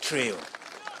of betrayal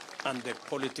and the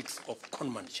politics of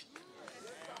conmanship.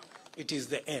 It is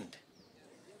the end.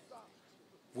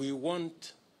 We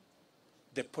want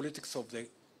the politics of the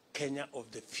Kenya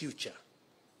of the future.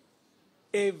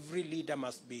 Every leader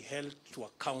must be held to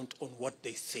account on what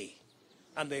they say,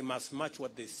 and they must match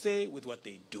what they say with what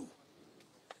they do.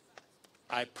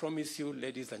 I promise you,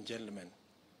 ladies and gentlemen,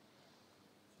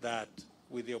 that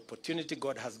with the opportunity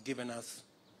God has given us,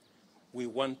 we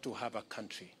want to have a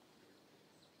country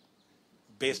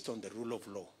based on the rule of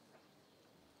law.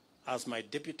 As my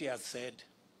deputy has said,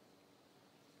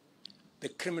 the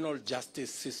criminal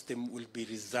justice system will be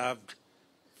reserved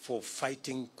for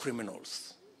fighting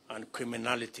criminals and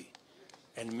criminality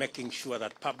and making sure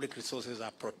that public resources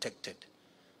are protected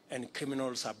and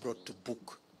criminals are brought to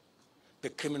book. The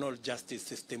criminal justice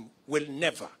system will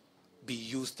never be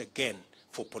used again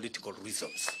for political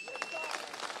reasons.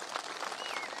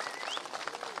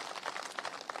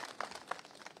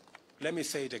 Let me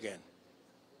say it again.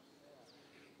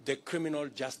 The criminal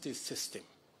justice system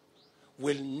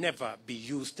will never be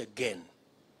used again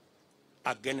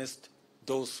against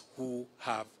those who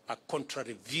have a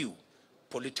contrary view,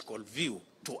 political view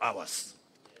to ours.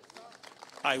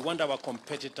 I want our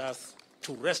competitors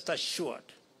to rest assured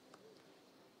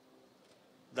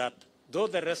that though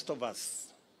the rest of us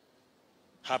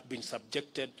have been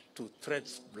subjected to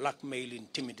threats, blackmail,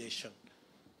 intimidation,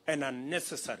 and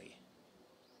unnecessary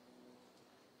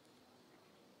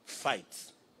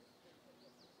fights,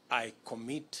 I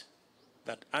commit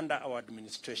that under our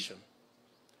administration,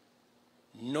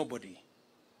 nobody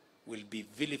will be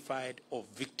vilified or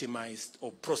victimized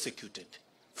or prosecuted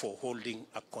for holding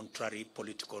a contrary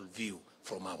political view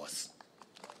from ours.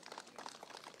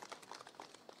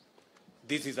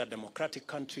 This is a democratic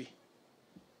country,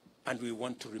 and we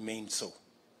want to remain so.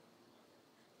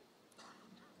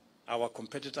 Our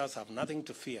competitors have nothing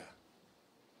to fear,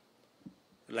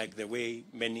 like the way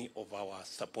many of our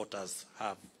supporters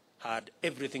have had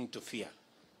everything to fear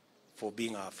for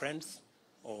being our friends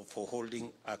or for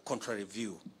holding a contrary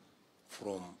view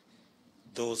from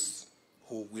those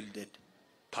who wielded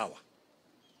power.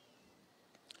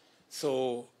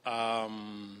 So,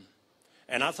 and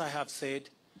as I have said,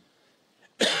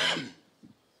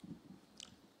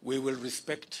 we will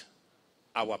respect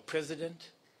our President,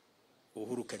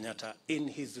 Uhuru Kenyatta, in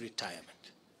his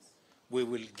retirement. We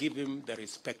will give him the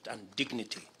respect and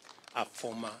dignity a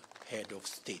former head of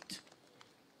state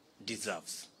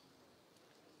deserves.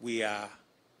 We are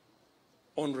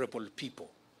honorable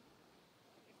people.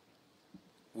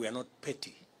 We are not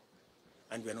petty,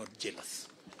 and we are not jealous.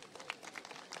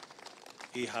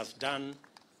 He has done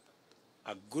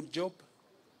a good job,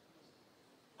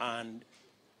 and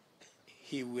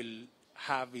he will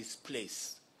have his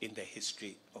place in the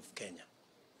history of Kenya.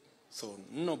 So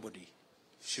nobody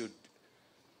should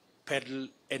peddle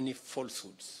any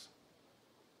falsehoods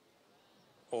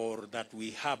or that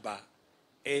we harbor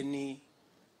anything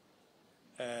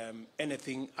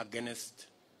against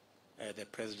the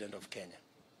President of Kenya.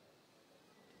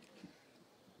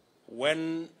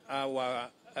 When our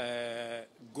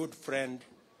good friend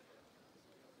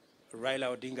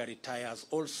Raila Odinga retires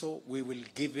also, we will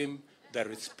give him the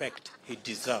respect he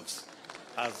deserves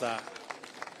as a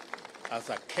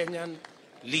Kenyan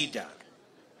leader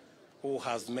who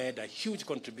has made a huge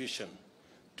contribution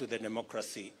to the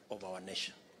democracy of our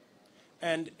nation,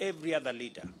 and every other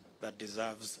leader that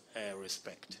deserves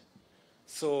respect.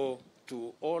 So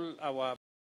to all our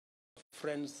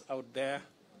friends out there,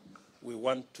 we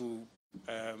want to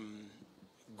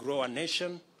grow a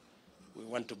nation. We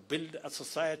want to build a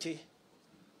society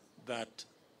that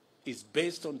is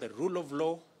based on the rule of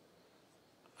law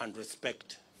and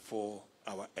respect for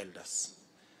our elders.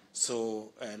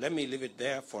 So let me leave it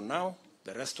there for now.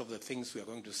 The rest of the things we are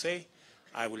going to say,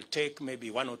 I will take maybe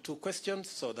 1 or 2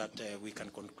 questions so that we can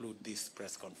conclude this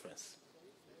press conference.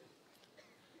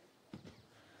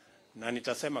 Na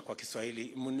nitasema kwa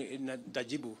Kiswahili,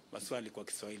 nitajibu maswali kwa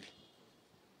Kiswahili.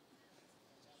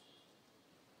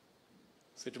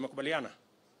 Si tumekubaliana?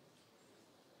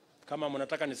 Kama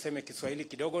mnataka niseme Kiswahili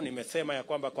kidogo, nimesema ya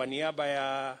kwamba kwa niaba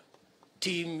ya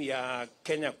team ya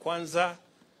Kenya Kwanza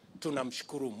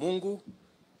tunamshukuru Mungu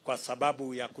kwa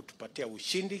sababu ya kutupatia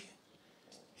ushindi.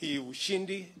 Hii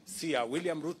ushindi si ya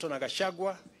William Ruto na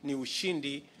Gachagua, ni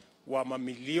ushindi wa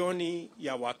mamilioni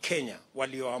ya Wakenya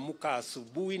walioamka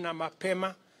asubuhi na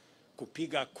mapema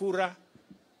kupiga kura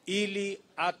ili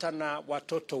hata na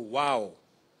watoto wao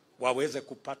waweze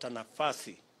kupata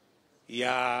nafasi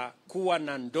ya kuwa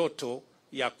na ndoto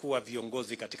ya kuwa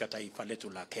viongozi katika taifa letu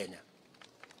la Kenya.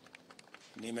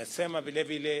 Nimesema vile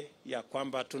vile ya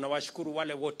kwamba tunawashukuru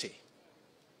wale wote,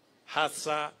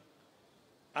 hasa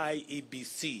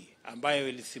IEBC ambayo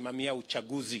ilisimamia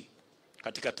uchaguzi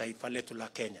katika taifa letu la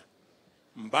Kenya.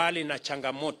 Mbali na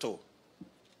changamoto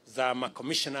za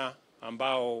makomishna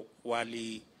ambao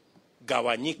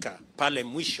waligawanyika pale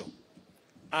mwisho,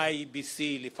 IEBC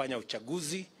ilifanya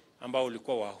uchaguzi ambao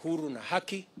ulikuwa wa huru na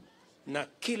haki, na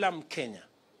kila Mkenya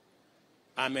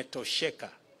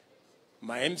ametosheka.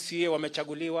 Ma-MCA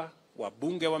wamechaguliwa,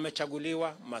 wabunge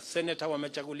wamechaguliwa, maseneta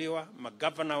wamechaguliwa,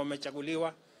 magavana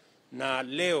wamechaguliwa, na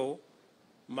leo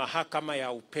mahakama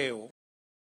ya upeo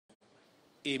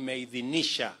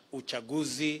imeidhinisha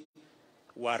uchaguzi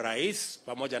wa rais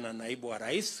pamoja na naibu wa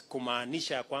rais,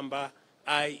 kumaanisha ya kwamba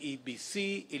IEBC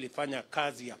ilifanya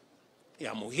kazi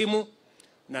ya muhimu.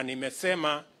 Na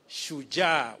nimesema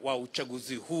shujaa wa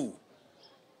uchaguzi huu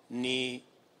ni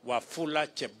Wafula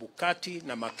Chebukati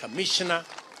na makamishna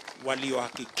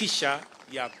waliohakikisha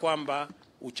ya kwamba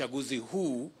uchaguzi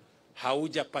huu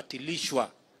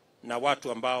haujapatilishwa na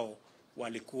watu ambao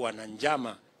walikuwa na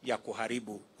njama ya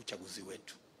kuharibu uchaguzi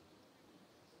wetu.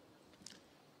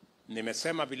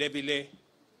 Nimesema vile vile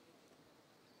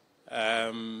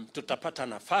tutapata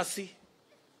nafasi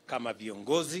kama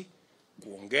viongozi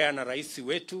kuongea na rais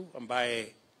wetu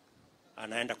ambaye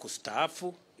anaenda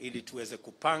kustaafu, ili tuweze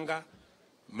kupanga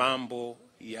mambo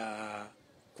ya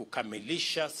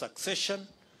kukamilisha succession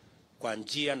kwa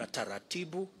njia na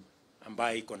taratibu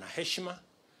ambaye iko na heshima.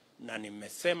 Na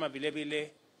nimesema vile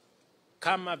vile,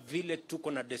 kama vile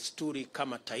tuko na desturi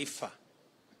kama taifa,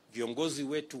 viongozi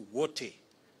wetu wote,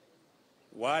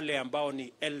 wale ambao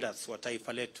ni elders wa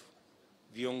taifa letu,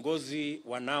 viongozi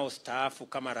wanaostaafu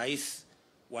kama rais,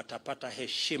 watapata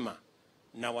heshima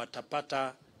na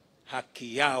watapata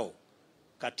haki yao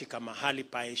katika mahali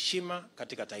pa heshima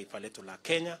katika taifa letu la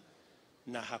Kenya,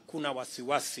 na hakuna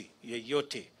wasiwasi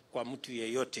yeyote kwa mtu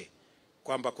yeyote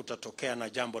kwamba kutatokea na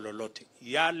jambo lolote.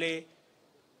 Yale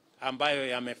ambayo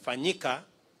yamefanyika,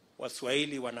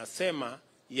 Waswahili wanasema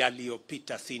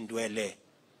yaliyopita si ndwele,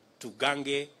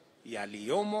 tugange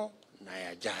yaliyomo na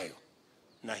yajayo,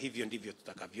 na hivyo ndivyo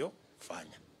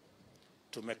tutakavyofanya.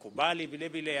 Tumekubali vile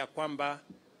vile ya kwamba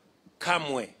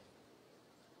kamwe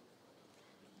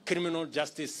criminal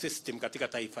justice system katika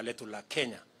taifa letu la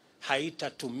Kenya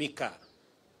haitatumika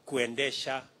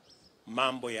kuendesha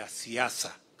mambo ya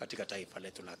siasa katika taifa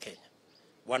letu la Kenya.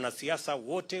 Wanasiasa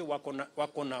wote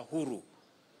wako na huru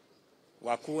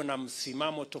wakuwa na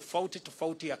msimamo tofauti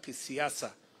tofauti ya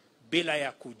kisiasa, bila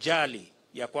ya kujali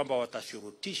ya kwamba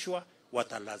watashurutishwa,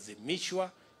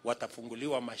 watalazimishwa,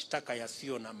 watafunguliwa mashtaka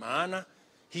yasiyo na maana.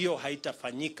 Hiyo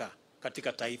haitafanyika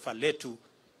katika taifa letu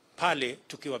pale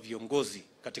tukiwa viongozi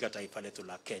katika taifa letu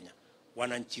la Kenya.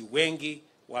 Wananchi wengi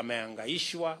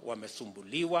wameangaishwa,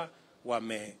 wamesumbuliwa,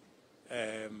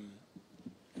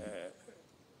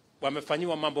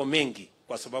 wamefanyiwa mambo mengi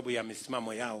kwa sababu ya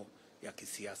misimamo yao ya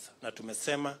kisiasa. Na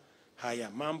tumesema haya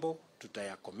mambo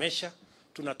tutayakomesha.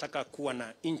 Tunataka kuwa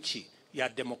na nchi ya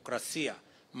demokrasia,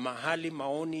 mahali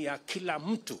maoni ya kila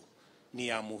mtu ni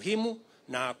ya muhimu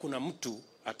na hakuna mtu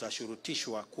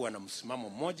atashurutishwa kuwa na msimamo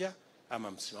mmoja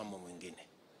ama msimamo mwingine.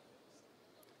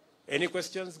 Any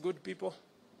questions, good people?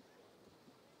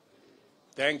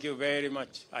 Thank you very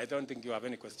much. I don't think you have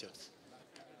any questions.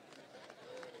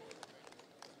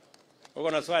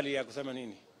 Uko na swali ya kusema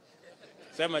nini?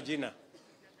 Sema jina.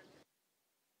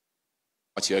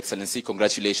 Your Excellency,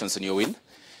 congratulations on your win.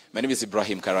 My name is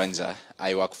Ibrahim Karanja.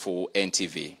 I work for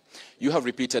NTV. You have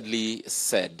repeatedly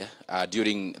said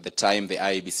during the time the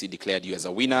IEBC declared you as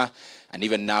a winner, and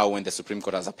even now when the Supreme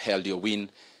Court has upheld your win,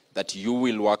 that you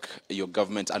will work your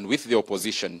government and with the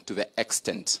opposition to the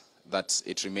extent that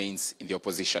it remains in the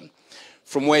opposition.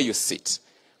 From where you sit,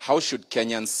 how should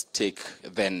Kenyans take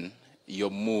then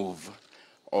your move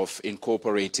of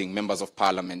incorporating members of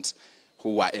parliament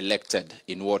who were elected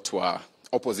in what were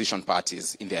opposition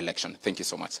parties in the election? Thank you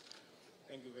so much.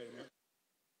 Thank you very much.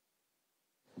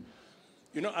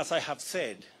 You know, as I have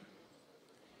said,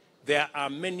 there are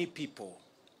many people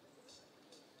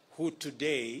who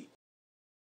today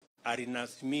are in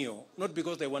Azimio, not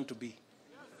because they want to be.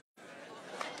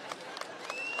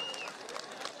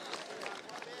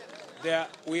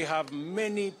 We have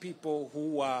many people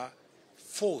who are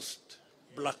forced,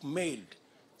 blackmailed,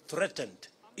 threatened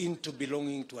into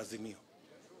belonging to Azimio.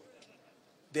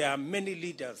 There are many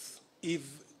leaders. If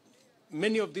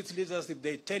many of these leaders, if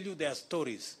they tell you their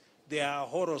stories, they are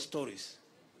horror stories.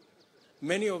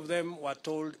 Many of them were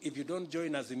told, if you don't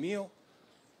join Azimio,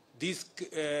 this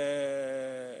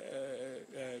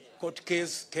court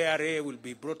case, KRA, will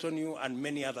be brought on you, and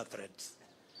many other threats.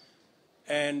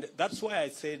 And that's why I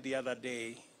said the other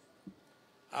day,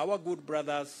 our good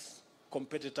brothers,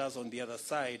 competitors on the other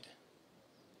side,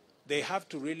 they have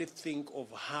to really think of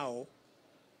how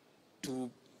to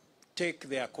take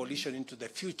their coalition into the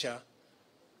future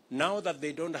now that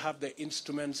they don't have the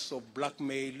instruments of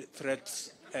blackmail,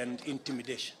 threats, and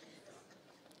intimidation.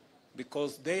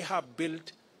 Because they have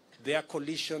built their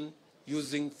coalition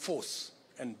using force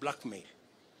and blackmail.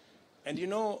 And you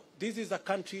know, this is a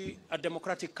country, a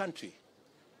democratic country,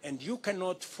 and you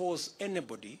cannot force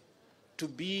anybody to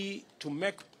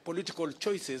make political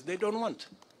choices they don't want.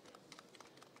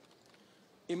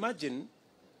 Imagine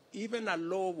even a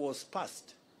law was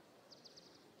passed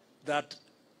that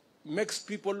makes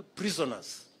people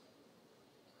prisoners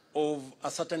of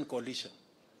a certain coalition.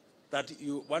 That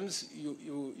once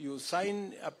you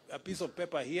sign a piece of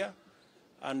paper here,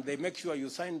 and they make sure you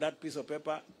sign that piece of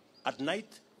paper at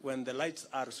night when the lights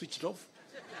are switched off.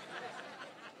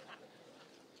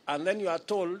 And then you are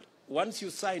told, once you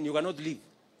sign, you cannot leave.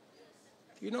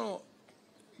 You know,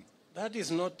 that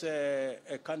is not a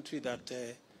country that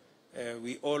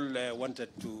we all wanted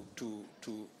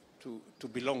to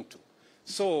belong to.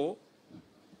 So,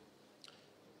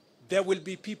 there will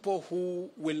be people who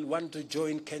will want to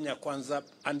join Kenya Kwanza,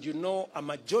 and you know a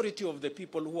majority of the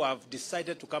people who have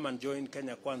decided to come and join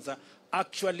Kenya Kwanza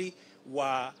actually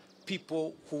were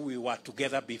people who we were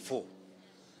together before.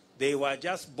 They were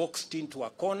just boxed into a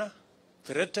corner,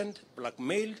 threatened,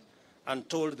 blackmailed, and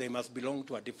told they must belong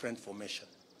to a different formation.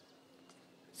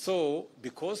 So,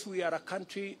 because we are a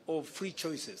country of free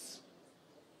choices,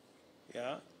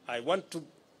 yeah, I want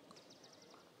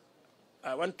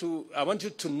you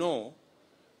to know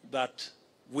that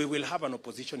we will have an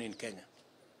opposition in Kenya.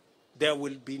 There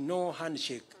will be no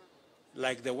handshake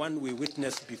like the one we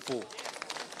witnessed before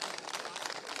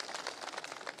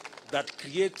that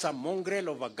creates a mongrel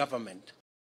of a government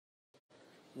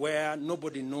where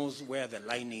nobody knows where the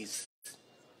line is.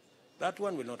 That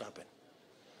one will not happen.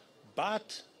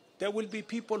 But there will be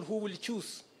people who will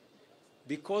choose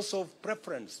because of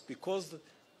preference, because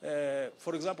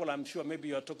for example, I'm sure maybe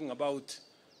you're talking about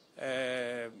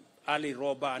Ali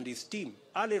Roba and his team.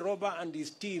 Ali Roba and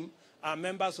his team are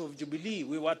members of Jubilee.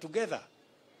 We were together.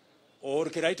 Or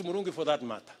Kiraitu Murungi for that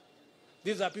matter.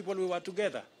 These are people we were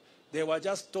together. They were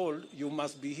just told, you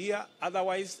must be here,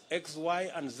 otherwise X, Y,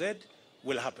 and Z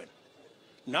will happen.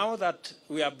 Now that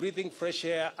we are breathing fresh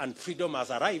air and freedom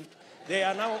has arrived, they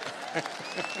are now,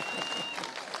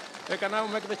 they can now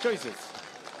make the choices.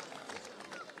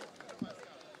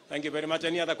 Thank you very much.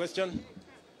 Any other question?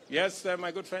 Yes,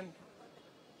 my good friend.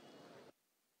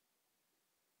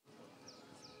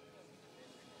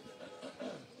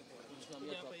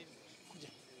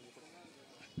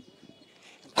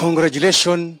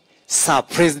 Congratulations, Sir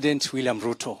President William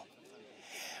Ruto.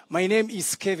 My name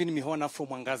is Kevin Mihona from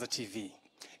Mwangaza TV.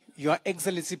 Your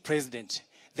Excellency President,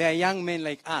 there are young men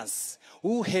like us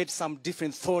who had some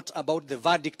different thought about the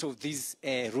verdict of this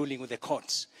ruling with the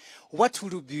court. What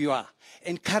would be your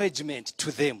encouragement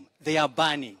to them? They are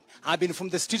burning. I've been from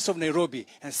the streets of Nairobi,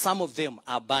 and some of them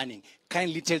are burning.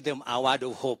 Kindly tell them a word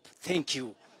of hope. Thank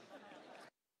you.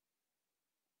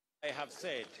 As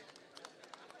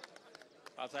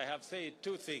I have said,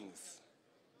 two things.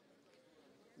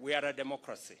 We are a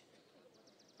democracy.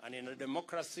 And in a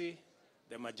democracy,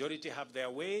 the majority have their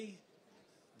way,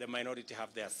 the minority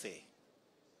have their say.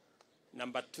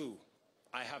 Number two,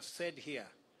 I have said here,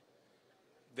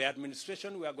 the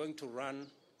administration we are going to run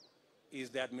is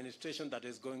the administration that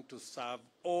is going to serve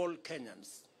all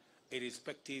Kenyans,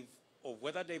 irrespective of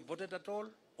whether they voted at all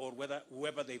or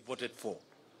whoever they voted for.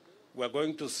 We are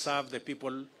going to serve the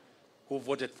people who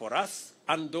voted for us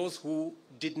and those who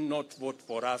did not vote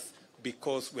for us,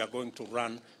 because we are going to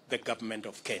run the government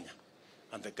of Kenya.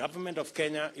 And the government of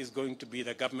Kenya is going to be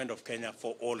the government of Kenya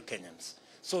for all Kenyans.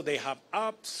 So they have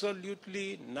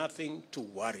absolutely nothing to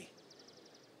worry.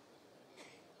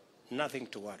 Nothing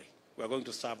to worry. We are going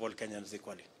to serve all Kenyans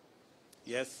equally.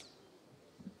 Yes?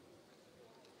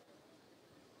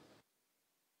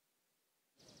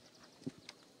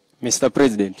 Mr.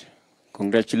 President,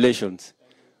 congratulations.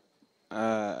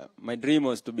 My dream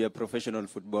was to be a professional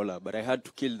footballer, but I had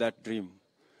to kill that dream.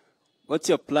 What's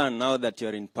your plan now that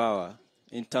you're in power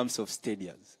in terms of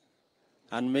stadiums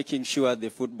and making sure the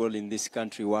football in this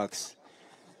country works?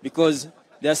 Because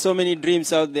there are so many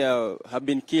dreams out there have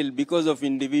been killed because of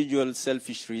individual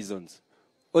selfish reasons.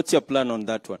 What's your plan on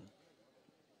that one?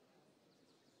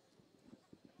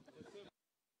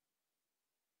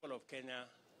 People of Kenya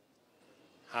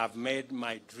have made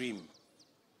my dream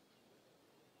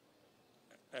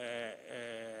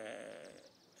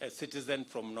a citizen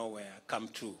from nowhere come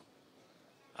true.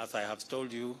 As I have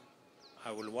told you,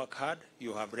 I will work hard.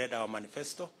 You have read our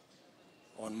manifesto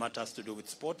on matters to do with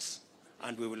sports,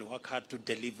 and we will work hard to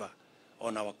deliver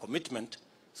on our commitment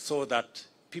so that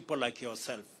people like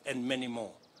yourself and many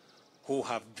more who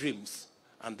have dreams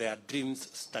and their dreams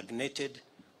stagnated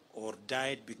or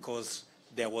died because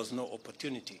there was no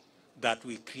opportunity, that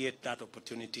we create that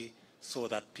opportunity so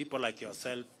that people like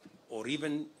yourself or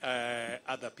even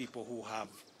other people who have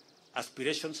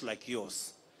aspirations like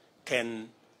yours can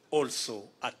also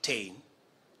attain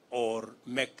or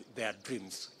make their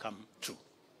dreams come true.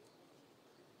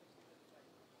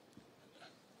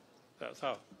 That's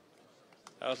how.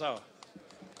 That's how.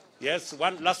 Yes,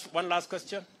 one last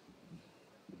question.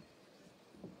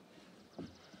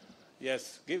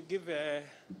 Yes, give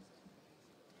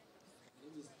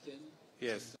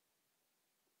yes.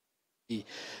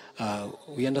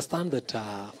 We understand that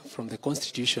from the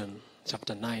Constitution,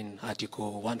 Chapter 9,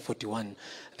 Article 141,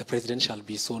 the President shall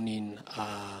be sworn in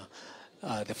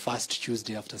the first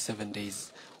Tuesday after 7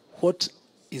 days. What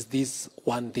is this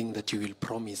one thing that you will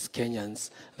promise Kenyans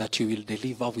that you will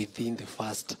deliver within the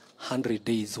first 100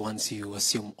 days once you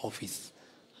assume office?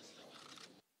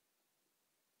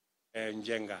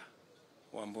 Njenga,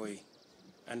 Wamboi.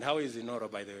 And how is Inoro,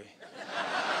 by the way?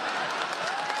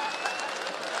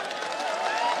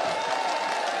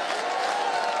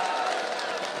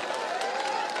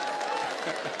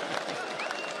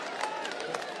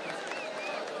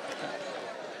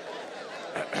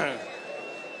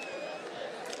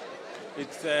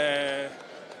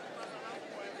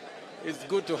 It's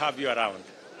good to have you around.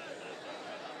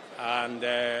 And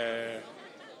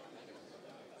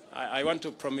I want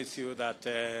to promise you that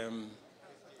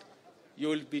you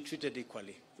will be treated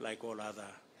equally like all other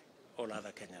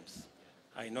Kenyans.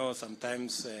 I know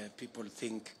sometimes people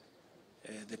think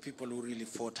the people who really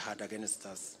fought hard against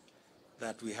us,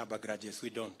 that we have grudges. We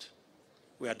don't.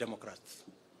 We are Democrats.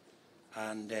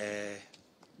 And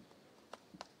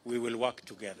we will work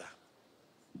together.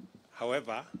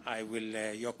 However,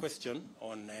 your question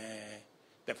on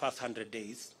the first 100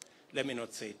 days, let me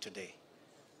not say it today.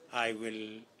 I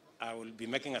will be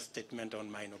making a statement on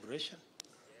my inauguration.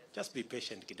 Just be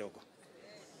patient kidogo.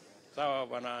 Sawa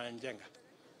bwana Njenga.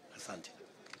 Asante.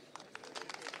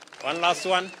 One last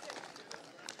one.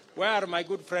 Where are my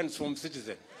good friends from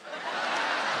Citizen?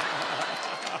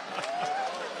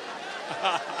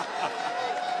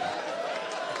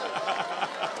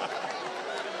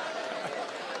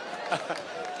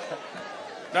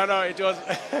 No, it was...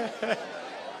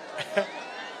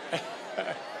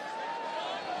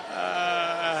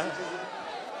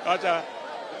 Gotcha.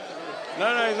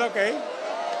 No, it's okay.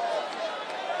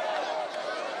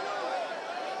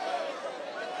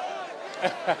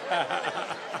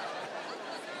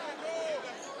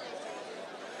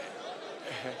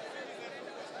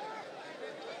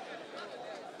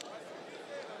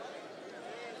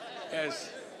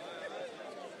 Yes.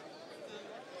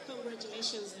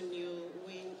 Congratulations on your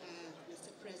win,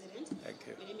 Mr. President. Thank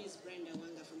you. My name is Brenda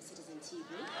Wanga from Citizen TV.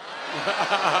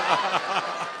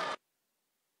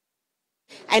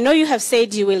 I know you have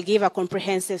said you will give a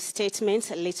comprehensive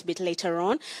statement a little bit later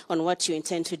on what you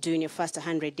intend to do in your first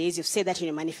 100 days. You've said that in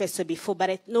your manifesto before, but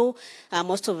I know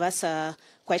most of us are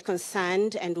quite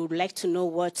concerned and would like to know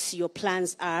what your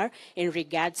plans are in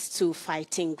regards to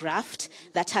fighting graft.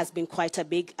 That has been quite a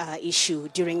big issue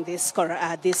during this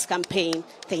campaign.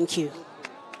 Thank you.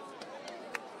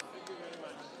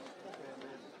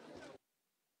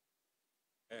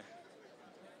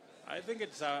 I think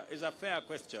it's a fair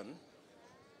question.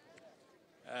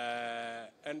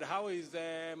 And how is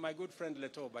my good friend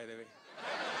Leto, by the way?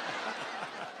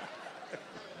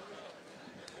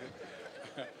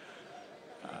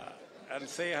 And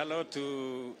say hello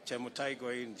to Chemutai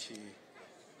Goinchi.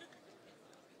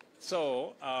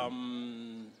 So,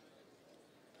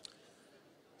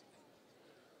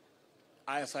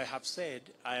 as I have said,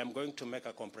 I am going to make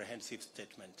a comprehensive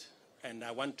statement. And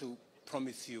I want to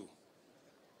promise you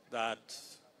that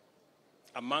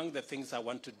among the things I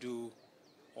want to do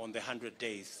on the 100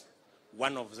 days,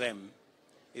 one of them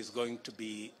is going to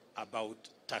be about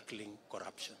tackling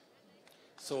corruption.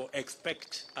 So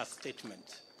expect a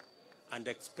statement and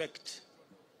expect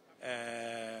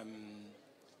there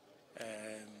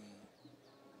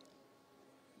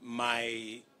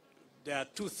are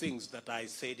two things that I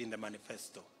said in the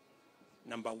manifesto.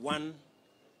 Number one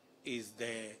is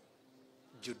the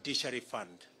judiciary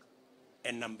fund.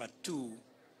 And number two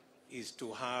is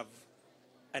to have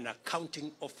an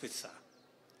accounting officer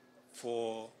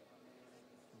for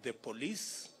the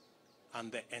police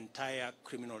and the entire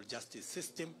criminal justice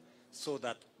system so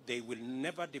that they will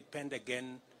never depend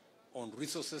again on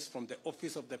resources from the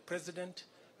office of the president.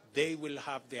 They will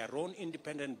have their own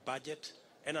independent budget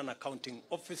and an accounting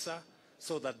officer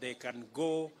so that they can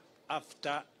go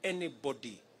after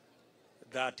anybody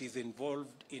that is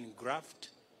involved in graft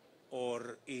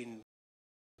or in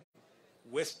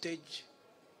wastage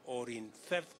or in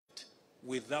theft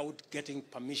without getting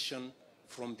permission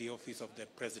from the office of the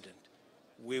president.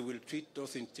 We will treat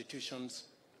those institutions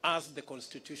as the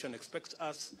Constitution expects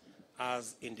us,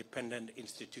 as independent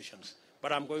institutions.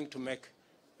 But I'm going to make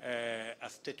a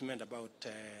statement about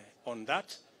on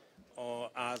that, or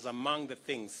as among the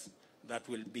things that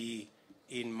will be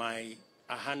in my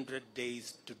 100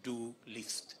 days to do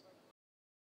list.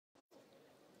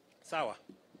 Sawa.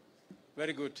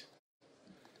 Very good.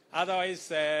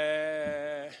 Otherwise,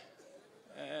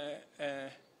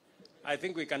 I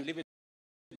think we can leave it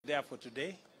there for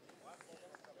today.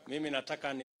 Mimi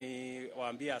nataka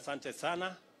niwaambie asante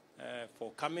sana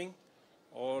for coming.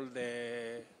 All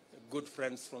the good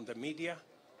friends from the media,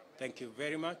 thank you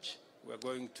very much. We're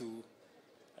going to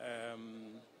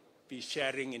be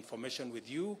sharing information with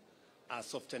you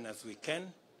as often as we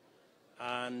can.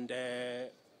 And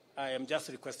I am just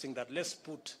requesting that let's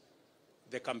put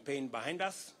the campaign behind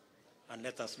us and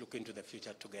let us look into the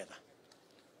future together.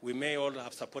 We may all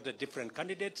have supported different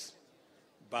candidates,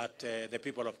 but the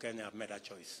people of Kenya have made a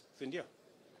choice. Sindio?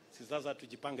 Sasa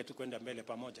tujipange tu kwenda mbele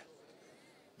pamoja.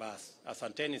 Bas,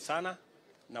 asanteni sana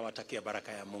na watakia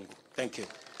baraka ya Mungu. Thank you.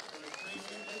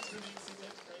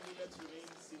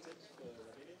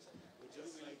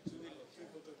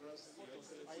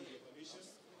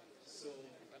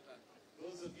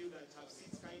 Those of you that have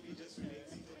seats, kindly just remain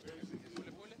seated very quickly. We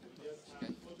just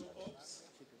have photo ops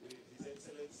with His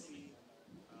Excellency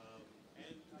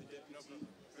and the Deputy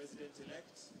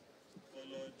President-elect,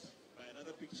 followed by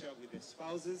another picture with the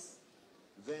spouses.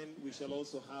 Then we shall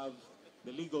also have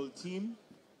the legal team,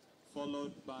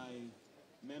 followed by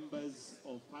members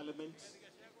of Parliament. So,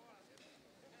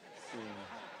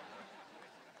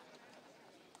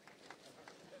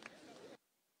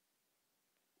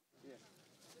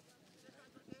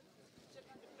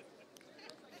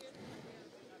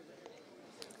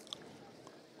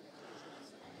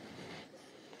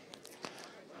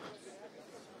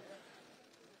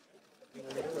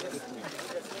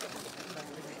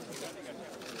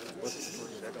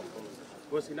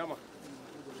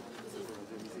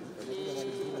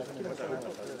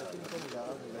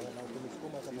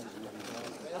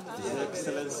 His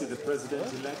Excellency the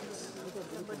President-elect,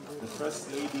 the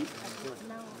First Lady,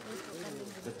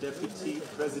 the Deputy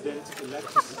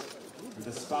President-elect,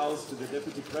 the spouse to the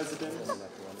Deputy President.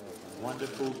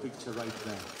 Wonderful picture right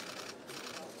there.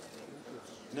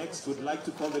 Next, we'd like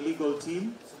to call the legal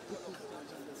team.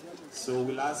 So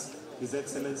we'll ask His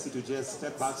Excellency to just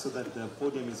step back so that the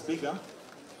podium is bigger.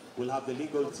 We'll have the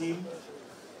legal team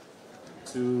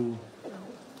to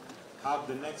have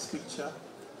the next picture.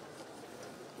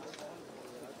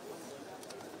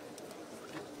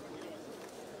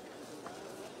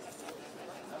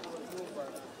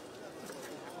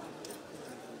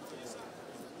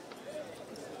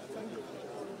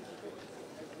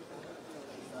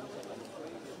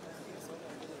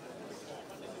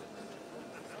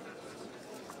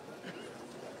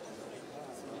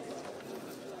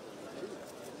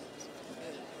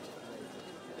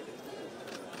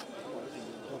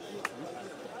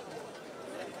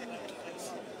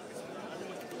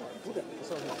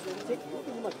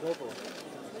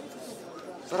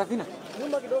 Sarafina.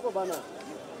 Nyuma kidogo bana.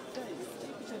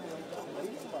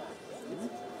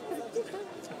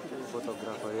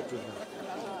 Photographer yetu.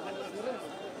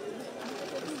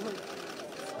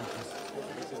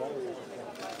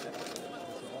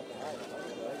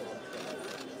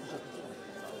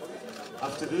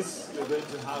 After this, we're going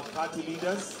to have party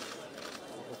leaders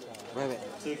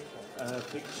take a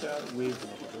picture with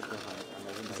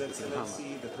His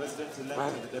Excellency, the President-elect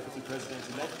and the Deputy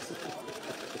President-elect.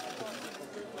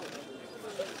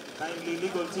 Kindly,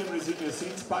 legal team, resume your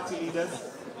seats. Party leaders,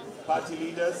 party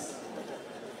leaders,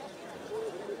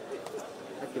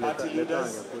 party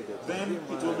leaders. Then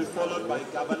it will be followed by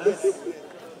governors.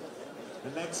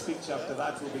 The next picture after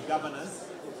that will be governors.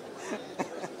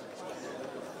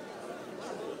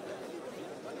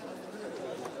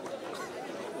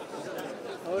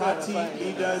 Party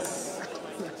leaders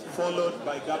followed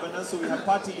by governors. So we have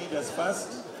party leaders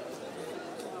first.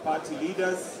 Party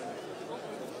leaders.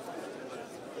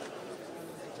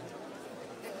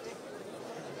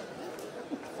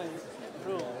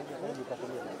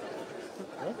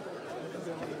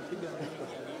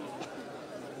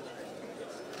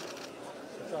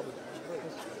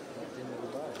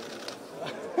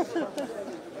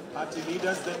 Party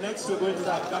leaders. Then next we're going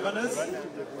to have governors.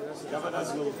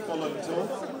 Governors will follow in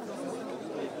tow.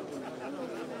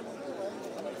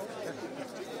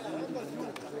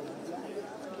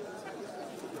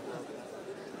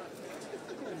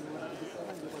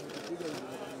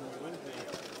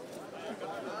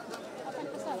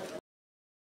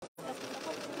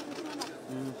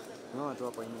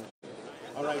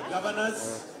 All right,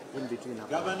 governors.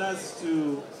 Governors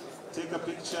to take a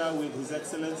picture with His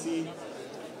Excellency,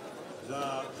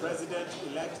 the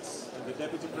President-elect and the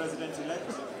Deputy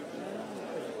President-elect.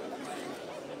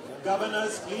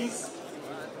 Governors, please,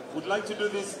 would like to do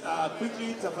this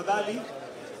quickly, tafadhali,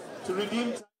 to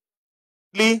redeem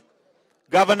time.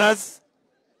 Governors.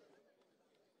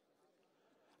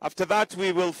 After that,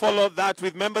 we will follow that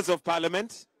with members of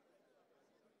Parliament.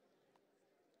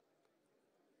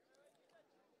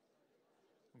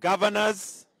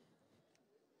 Governors.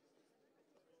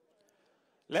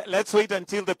 Let's wait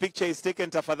until the picture is taken,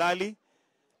 tafadhali.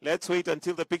 Let's wait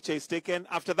until the picture is taken.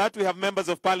 After that, we have members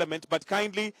of Parliament, but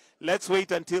kindly, let's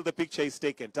wait until the picture is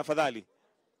taken, tafadhali.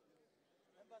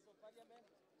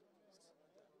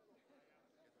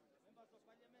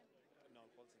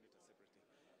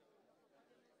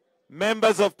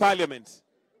 Members of Parliament.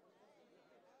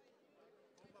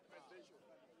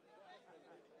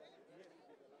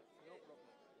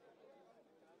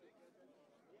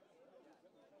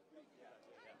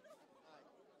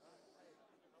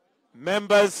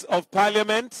 Members of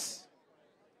Parliament.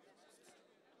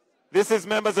 This is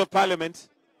members of Parliament.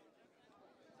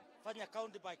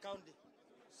 County by county.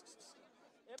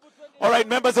 All right,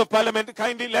 members of Parliament,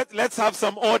 kindly let's have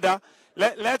some order.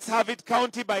 Let's have it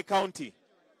county by county.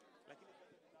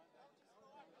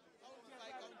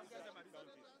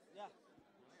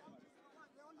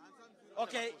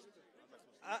 Okay.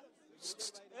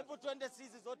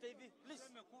 Please.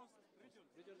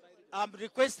 I'm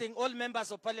requesting all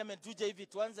members of Parliament to JV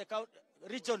to answer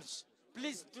regions.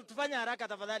 Please, tufanye haraka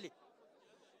tafadhali.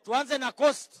 Tuanze na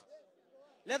coast.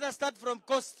 Let us start from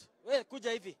coast. Where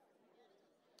kuja hivi?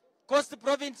 Coast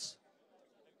province.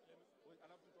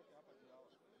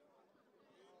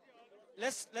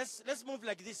 Let's move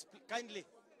like this, kindly.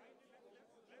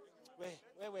 Where?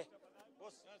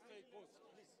 Boss. Please,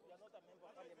 you are not a member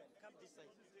of Parliament. Come this side.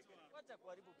 Wacha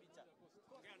kuharibu picha.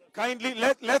 Kindly,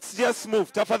 let's just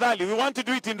move. Tafadhali, we want to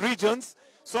do it in regions.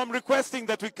 So I'm requesting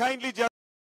that we kindly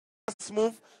just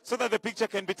move so that the picture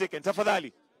can be taken.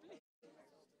 Tafadhali.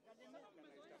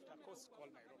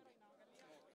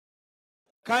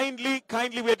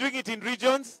 Kindly, we're doing it in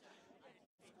regions.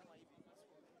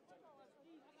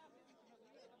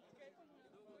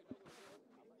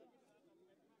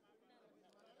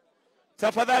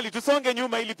 Tafadhali, tusonge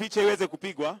nyuma ili picha iweze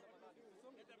kupigwa.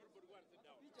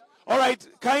 All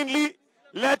right, kindly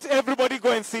let everybody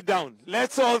go and sit down.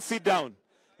 Let's all sit down.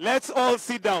 Let's all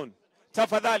sit down.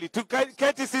 Tafadhali,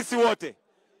 tuketi sisi wote.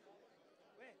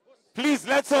 Please,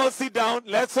 let's all sit down.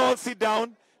 Let's all sit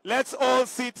down. Let's all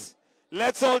sit.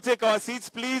 Let's all take our seats,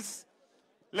 please.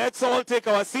 Let's all take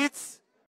our seats.